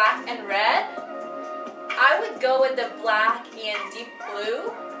 green, black, and red. I would go with the black and deep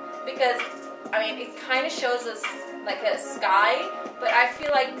blue because I mean it kind of shows us like a sky, but I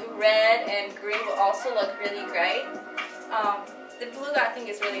feel like red and green will also look really great. The blue I think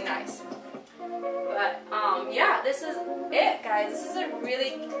is really nice. But yeah, this is it, guys. This is a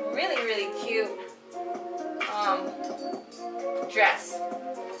really cute dress.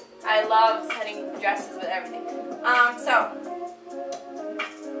 I love setting dresses with everything. So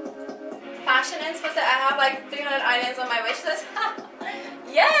fashion inspo. I have like 300 items on my wish list.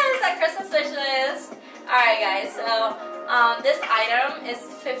 Yes, a Christmas wish list. Alright guys, so this item is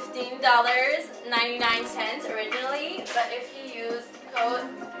 $15.99 originally, but if you use code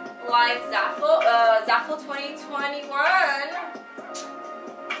LIVEZAFUL, Zaful 2021,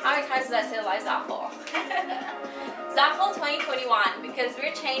 how many times did I say LIVEZAFUL? Zaful 2021, because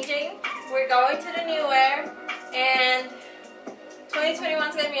we're changing, we're going to the new year, and 2021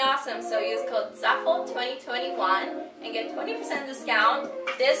 is going to be awesome, so use code Zaful 2021 and get 20% discount.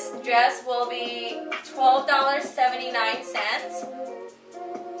 This dress will be $12.79.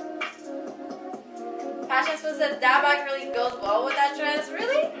 Fashion Expo said that bag really goes well with that dress.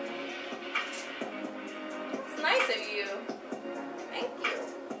 Really? It's nice of you. Thank you.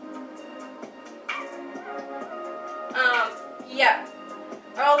 Yeah.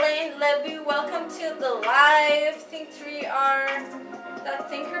 Arlene Levy, welcome to the live. Think 3 are that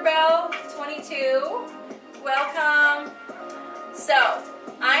Tinkerbell 22. Welcome. So,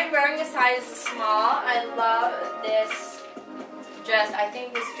 I'm wearing a size small. I love this dress. I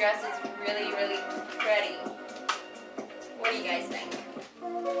think this dress is really, really pretty. What do you guys think?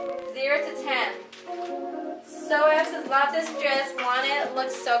 0 to 10. So I says, love this dress, want it,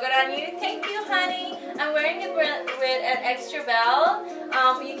 looks so good on you. Thank you, honey. I'm wearing it with an extra belt.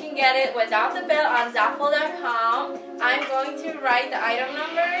 You can get it without the belt on Zaful.com. I'm going to write the item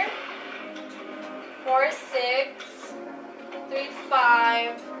number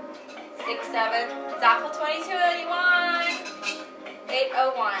 463567. Zaful 2281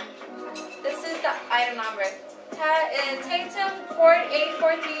 801. This is the item number. Tatum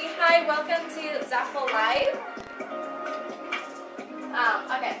 4843. Hi, welcome to Zaful Live.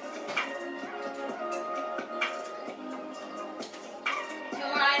 Okay. 2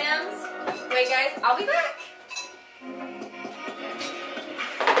 more items. Wait, guys, I'll be back.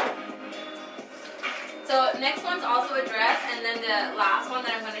 So next one's also a dress, and then the last one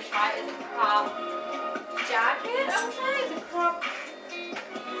that I'm going to try is a crop jacket. I'm trying is a crop.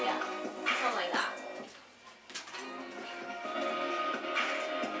 Yeah, something like that.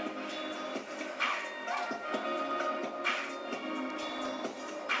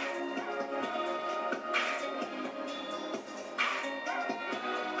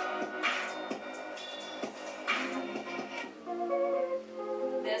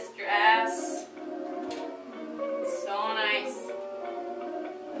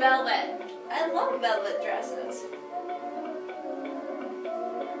 Velvet. I love velvet dresses.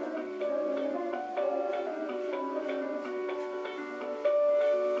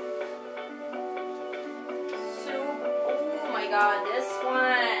 So, oh my god, this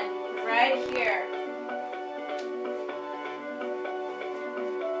one right here.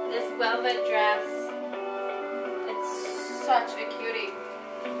 This velvet dress. It's such a cutie.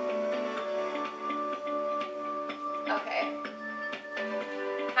 Okay.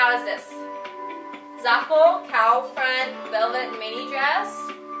 How is this? Zaful cowl front velvet mini dress.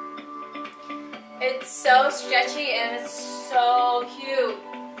 It's so stretchy and it's so cute.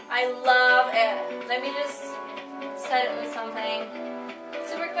 I love it. Let me just set it with something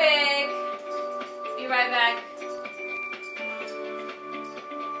super quick. Be right back.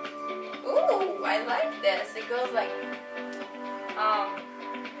 Ooh, I like this. It goes like,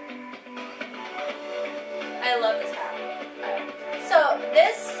 I love this hat. So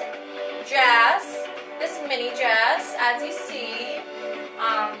this dress, this mini dress, as you see,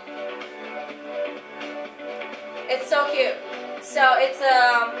 it's so cute. So it's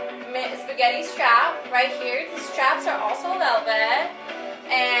a spaghetti strap right here. The straps are also velvet,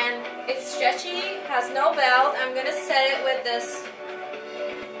 and it's stretchy, has no belt. I'm gonna set it with this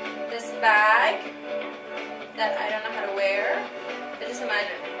bag that I don't know how to wear. But just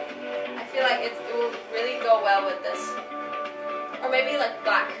imagine. I feel like it will really go well with this. Or maybe like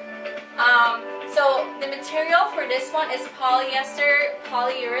black. So the material for this one is polyester,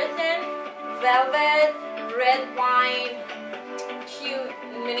 polyurethane, velvet, red wine, cute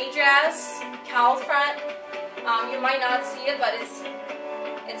mini dress, cowl front. You might not see it, but it's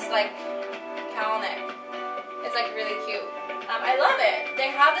like cowl neck. It's like really cute. I love it.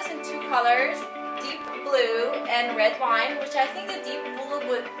 They have this in 2 colors, deep blue and red wine, which I think the deep blue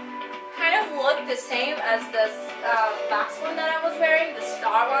would kind of look the same as this last one that I was wearing, the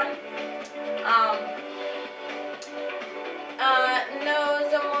star one. No,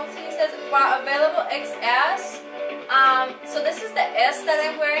 Zamosi says, wow, available XS. So this is the S that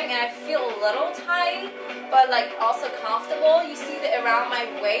I'm wearing, and I feel a little tight, but like also comfortable. You see that around my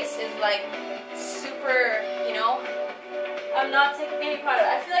waist is like super, you know. I'm not taking any part of it.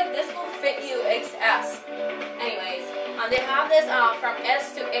 I feel like this will fit you XS. Anyways, they have this from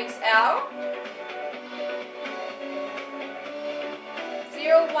S to XL.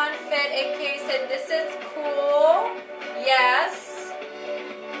 01 Fit AK said this is cool. Yes.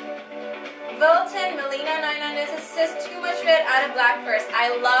 Vilton Melina 999 says too much red, add a black purse.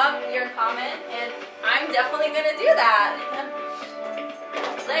 I love your comment and I'm definitely gonna do that.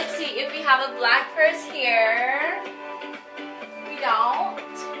 Let's see if we have a black purse here. We don't.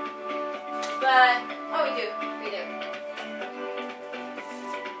 But oh, we do. We do.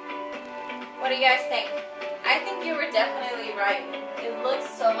 What do you guys think? I think you were definitely right. It looks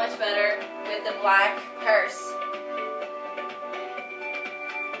so much better with the black purse.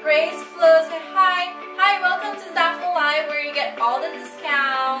 Grace Flo said hi. Hi, welcome to Zaful Live where you get all the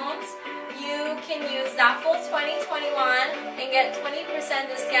discounts. You can use Zaful 2021 and get 20%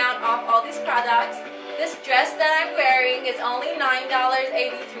 discount off all these products. This dress that I'm wearing is only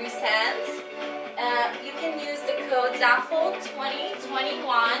 $9.83. You can use the code Zaful 2021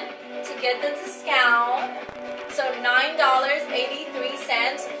 to get the discount. So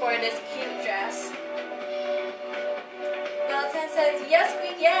 $9.83 for this cute dress. Milton says, yes,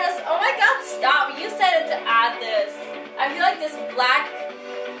 queen, yes. Oh my god, stop. You said it to add this. I feel like this black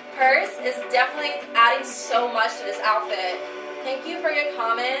purse is definitely adding so much to this outfit. Thank you for your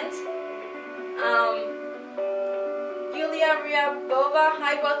comment. Yulia Ryabova,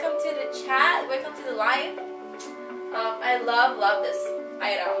 hi, welcome to the chat. Welcome to the live. I love this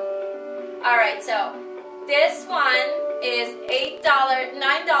item. Alright, so this one is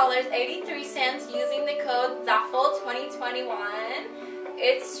 $9.83 using the code Zaful 2021.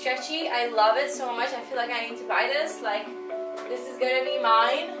 It's stretchy. I love it so much. I feel like I need to buy this. Like, this is gonna be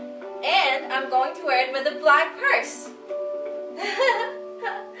mine. And I'm going to wear it with a black purse.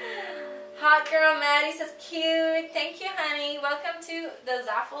 Hot girl Maddie says, cute. Thank you, honey. Welcome to the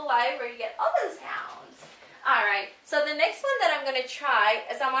Zaful Live where you get all the discounts. Alright, so the next one that I'm gonna try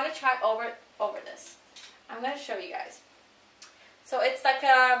is I want to try over this. I'm going to show you guys. So it's like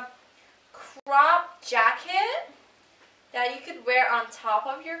a crop jacket that you could wear on top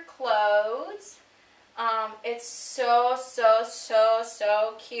of your clothes. It's so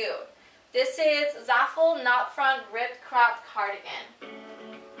cute. This is Zaful Knot Front Ripped Cropped Cardigan.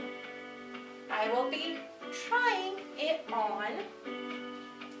 I will be trying it on.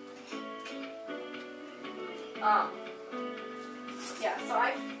 Yeah, so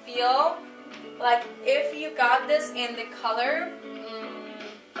I feel like if you got this in the color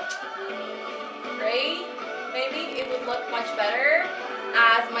gray, maybe it would look much better.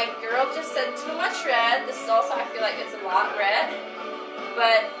 As my girl just said, too much red. This is also, I feel like it's a lot red.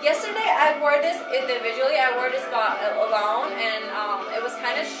 But yesterday I wore this individually. I wore this alone and it was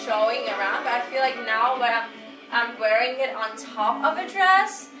kind of showing around. But I feel like now when I'm wearing it on top of a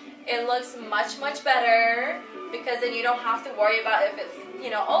dress, it looks much better. Because then you don't have to worry about if it's, you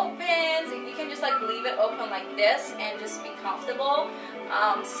know, opens. You can just like leave it open like this and just be comfortable.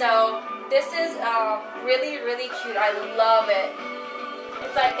 So this is really cute. I love it.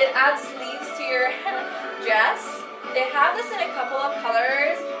 It's like it adds sleeves to your dress. They have this in a couple of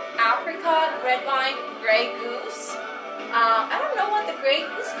colors: apricot, red wine, gray goose. I don't know what the gray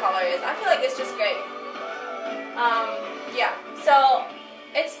goose color is. I feel like it's just gray. Yeah. So.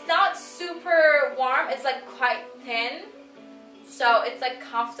 It's not super warm, it's like quite thin, so it's like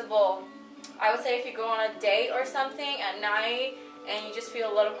comfortable. I would say if you go on a date or something at night and you just feel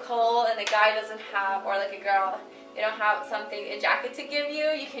a little cold and the guy doesn't have, or like a girl, they don't have a jacket to give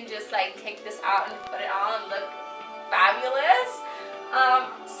you, you can just like take this out and put it on and look fabulous.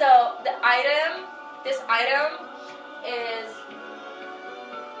 So this item is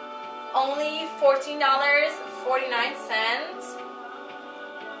only $14.49.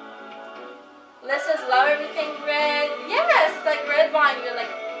 Liz says, love everything red. Yes, it's like red wine. You're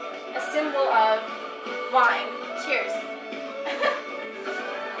like a symbol of wine. Cheers.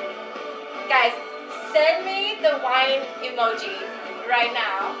 Guys, send me the wine emoji right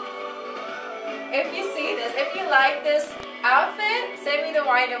now. If you see this, if you like this outfit, send me the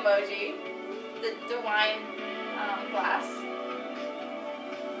wine emoji. The wine glass.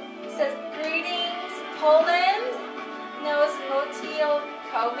 It says, greetings, Poland. No, it's Motil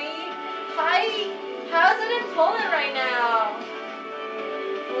Kobe. Hi, how's it in Poland right now?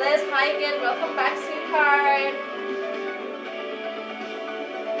 Liz, hi again, welcome back, sweetheart.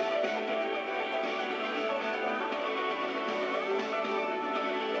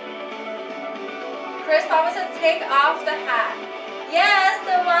 Chris Papa says, take off the hat. Yes,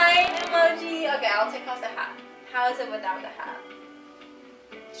 the wine emoji. Okay, I'll take off the hat. How is it without the hat?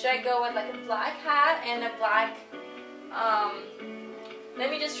 Should I go with like a black hat and a black,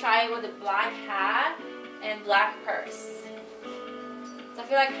 let me just try it with a black hat and black purse. So I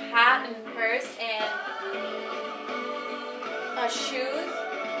feel like hat and purse and shoes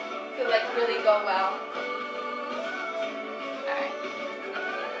could like really go well. Alright.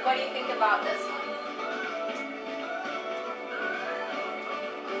 What do you think about this one?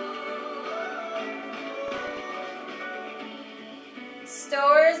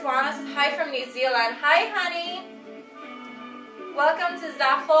 Stores want us. Hi from New Zealand. Hi, honey. Welcome to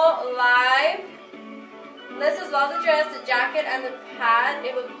Zaful Live. Liz loves the dress, the jacket, and the pad.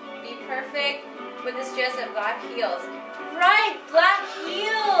 It would be perfect with this dress and black heels. Right, black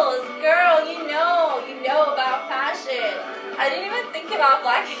heels, girl. You know about fashion. I didn't even think about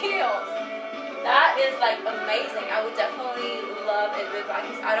black heels. That is like amazing. I would definitely love it with black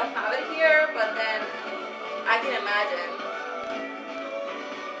heels. I don't have it here, but then I can imagine.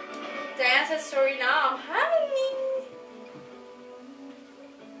 Diane says sorry now. Hi.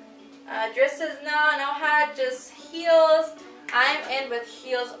 Dresses, no hat, just heels. I'm in with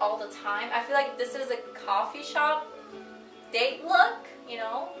heels all the time. I feel like this is a coffee shop date look, you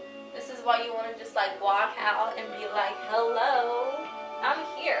know. This is why you want to just like walk out and be like, hello, I'm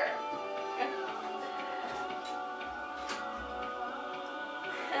here.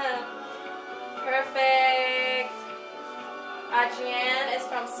 Perfect. Adrienne is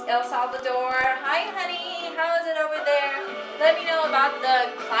from El Salvador. Hi, honey. How is it over there? Let me know about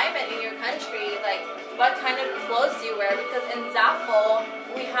the climate in your country, like what kind of clothes you wear, because in Zaful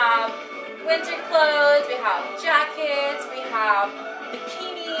we have winter clothes, we have jackets, we have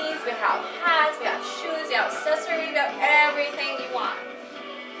bikinis, we have hats, we have shoes, we have accessories, we have everything you want.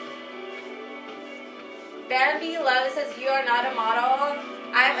 Bambi Love says you are not a model.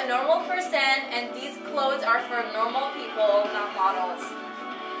 I'm a normal person and these clothes are for normal people, not models.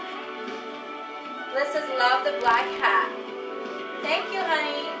 Liz says love the black hat. Thank you,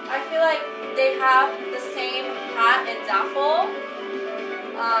 honey. I feel like they have the same hat in Zaful.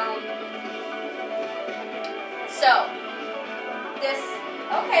 So, this,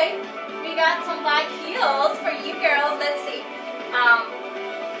 okay, we got some black heels for you girls. Let's see.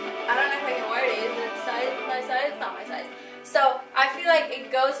 I don't know if I can wear it. Is it size, my size? Not my size. So, I feel like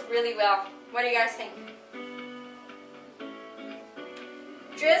it goes really well. What do you guys think?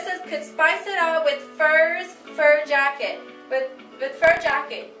 Dresses could spice it up with fur jacket. With fur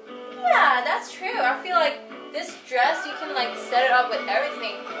jacket. Yeah, that's true. I feel like this dress, you can like set it up with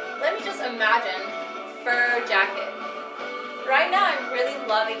everything. Let me just imagine fur jacket. Right now, I'm really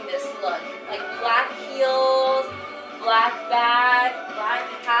loving this look. Like black heels, black bag, black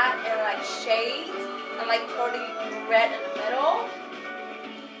hat, and like shades. And like totally red in the middle.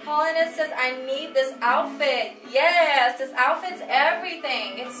 Colin says, I need this outfit. Yes, this outfit's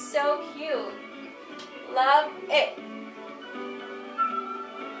everything. It's so cute. Love it.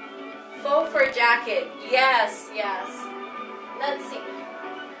 Faux fur jacket. Yes, yes. Let's see.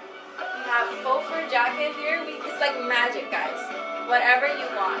 We have faux fur jacket here. It's like magic, guys. Whatever you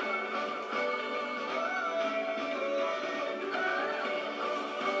want.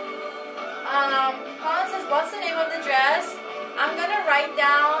 Colin says, what's the name of the dress? I'm gonna write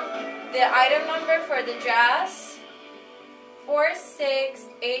down the item number for the dress.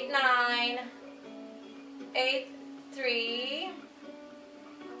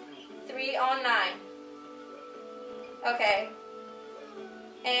 4689339. Okay.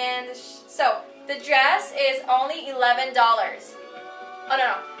 And so the dress is only $11. Oh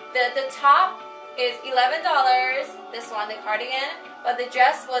no. The top is $11. This one, the cardigan. But the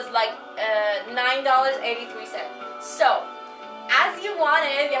dress was like $9.83. So, as you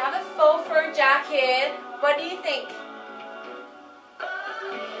wanted, you have a faux fur jacket. What do you think?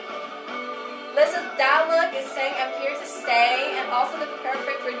 Listen, that look is saying I'm here to stay, and also the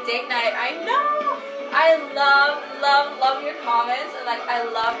perfect for date night. I know! I love your comments, and like I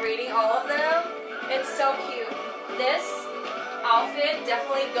love reading all of them. It's so cute. This outfit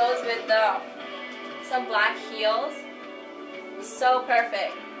definitely goes with some black heels. So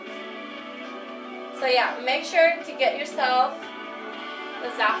perfect. So yeah, make sure to get yourself the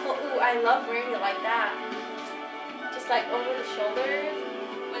Zaful. Ooh, I love wearing it like that. Just like over the shoulders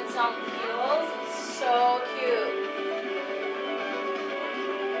with some heels. So cute.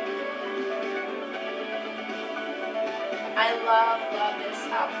 I love this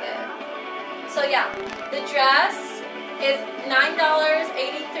outfit. So yeah, the dress is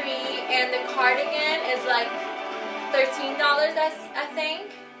 $9.83 and the cardigan is like $13, I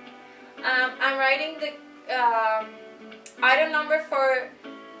think. I'm writing the item number for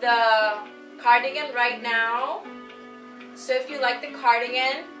the cardigan right now. So if you like the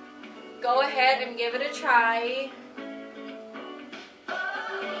cardigan, go ahead and give it a try.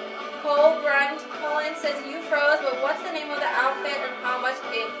 Colin says, you froze, but what's the name of the outfit and how much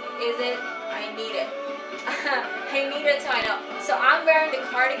is it? I need it. I need it too, I know. So I'm wearing the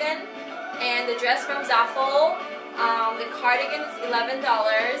cardigan and the dress from Zaful. The cardigan is $11,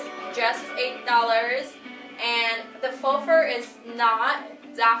 dress is $8, and the faux fur is not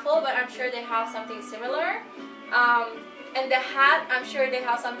Zaful, but I'm sure they have something similar. And the hat, I'm sure they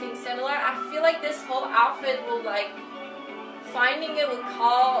have something similar. I feel like this whole outfit will finding it would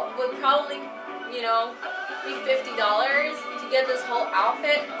probably, you know, be $50 to get this whole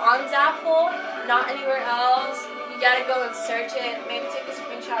outfit on Zaful, not anywhere else. You gotta go and search it. Maybe take a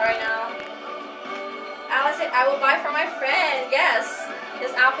screenshot right now. Alice said, I will buy for my friend. Yes,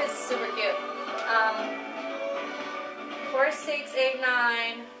 this outfit is super cute.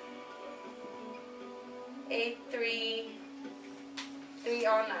 4689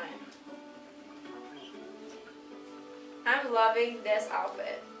 83309. I'm loving this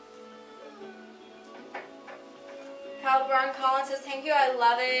outfit. Cal Brown Collins says, thank you, I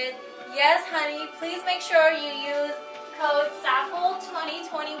love it. Yes, honey, please make sure you use code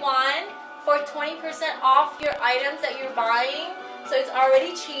ZAFUL2021 for 20% off your items that you're buying. So it's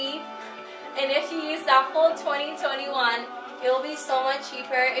already cheap. And if you use ZAFUL2021, it will be so much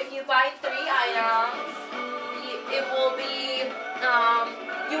cheaper. If you buy 3 items, it will be,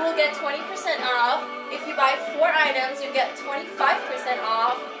 you will get 20% off. If you buy 4 items, you get 25%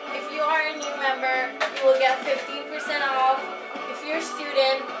 off. If you are a new member, you will get 15% off. If you're a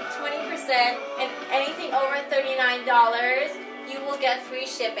student, 20%. And anything over $39, you will get free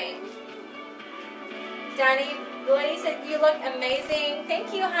shipping. Danny Glenny said, you look amazing.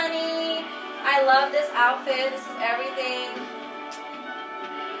 Thank you, honey. I love this outfit. This is everything.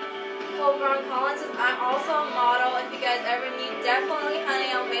 Brown Collins says, I'm also a model. If you guys ever need, definitely, honey,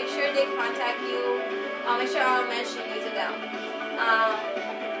 I'll make sure they contact you. I'll make sure I'll mention you to them.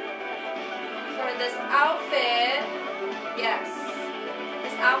 For this outfit, yes,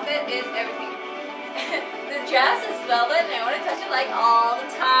 this outfit is everything. The dress is velvet, and I want to touch it all the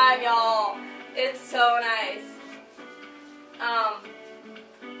time, y'all. It's so nice.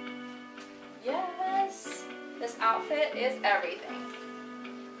 Yes, this outfit is everything.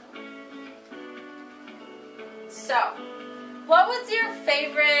 So, what was your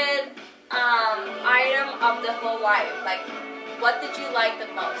favorite item of the whole life? What did you like the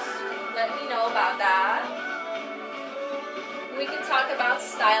most? Let me know about that. We can talk about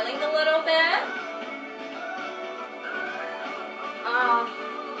styling a little bit.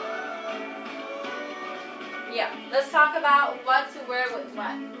 Yeah, let's talk about what to wear with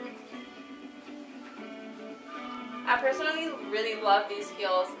what. I personally really love these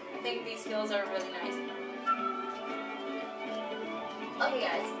heels. I think these heels are really nice. Okay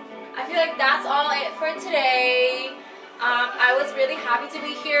guys, I feel like that's all it for today. I was really happy to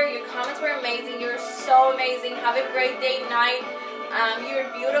be here. Your comments were amazing. You're so amazing. Have a great day, night. You're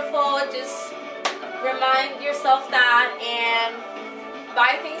beautiful. Just remind yourself that and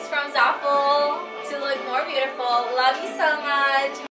buy things from Zaful to look more beautiful. Love you so much.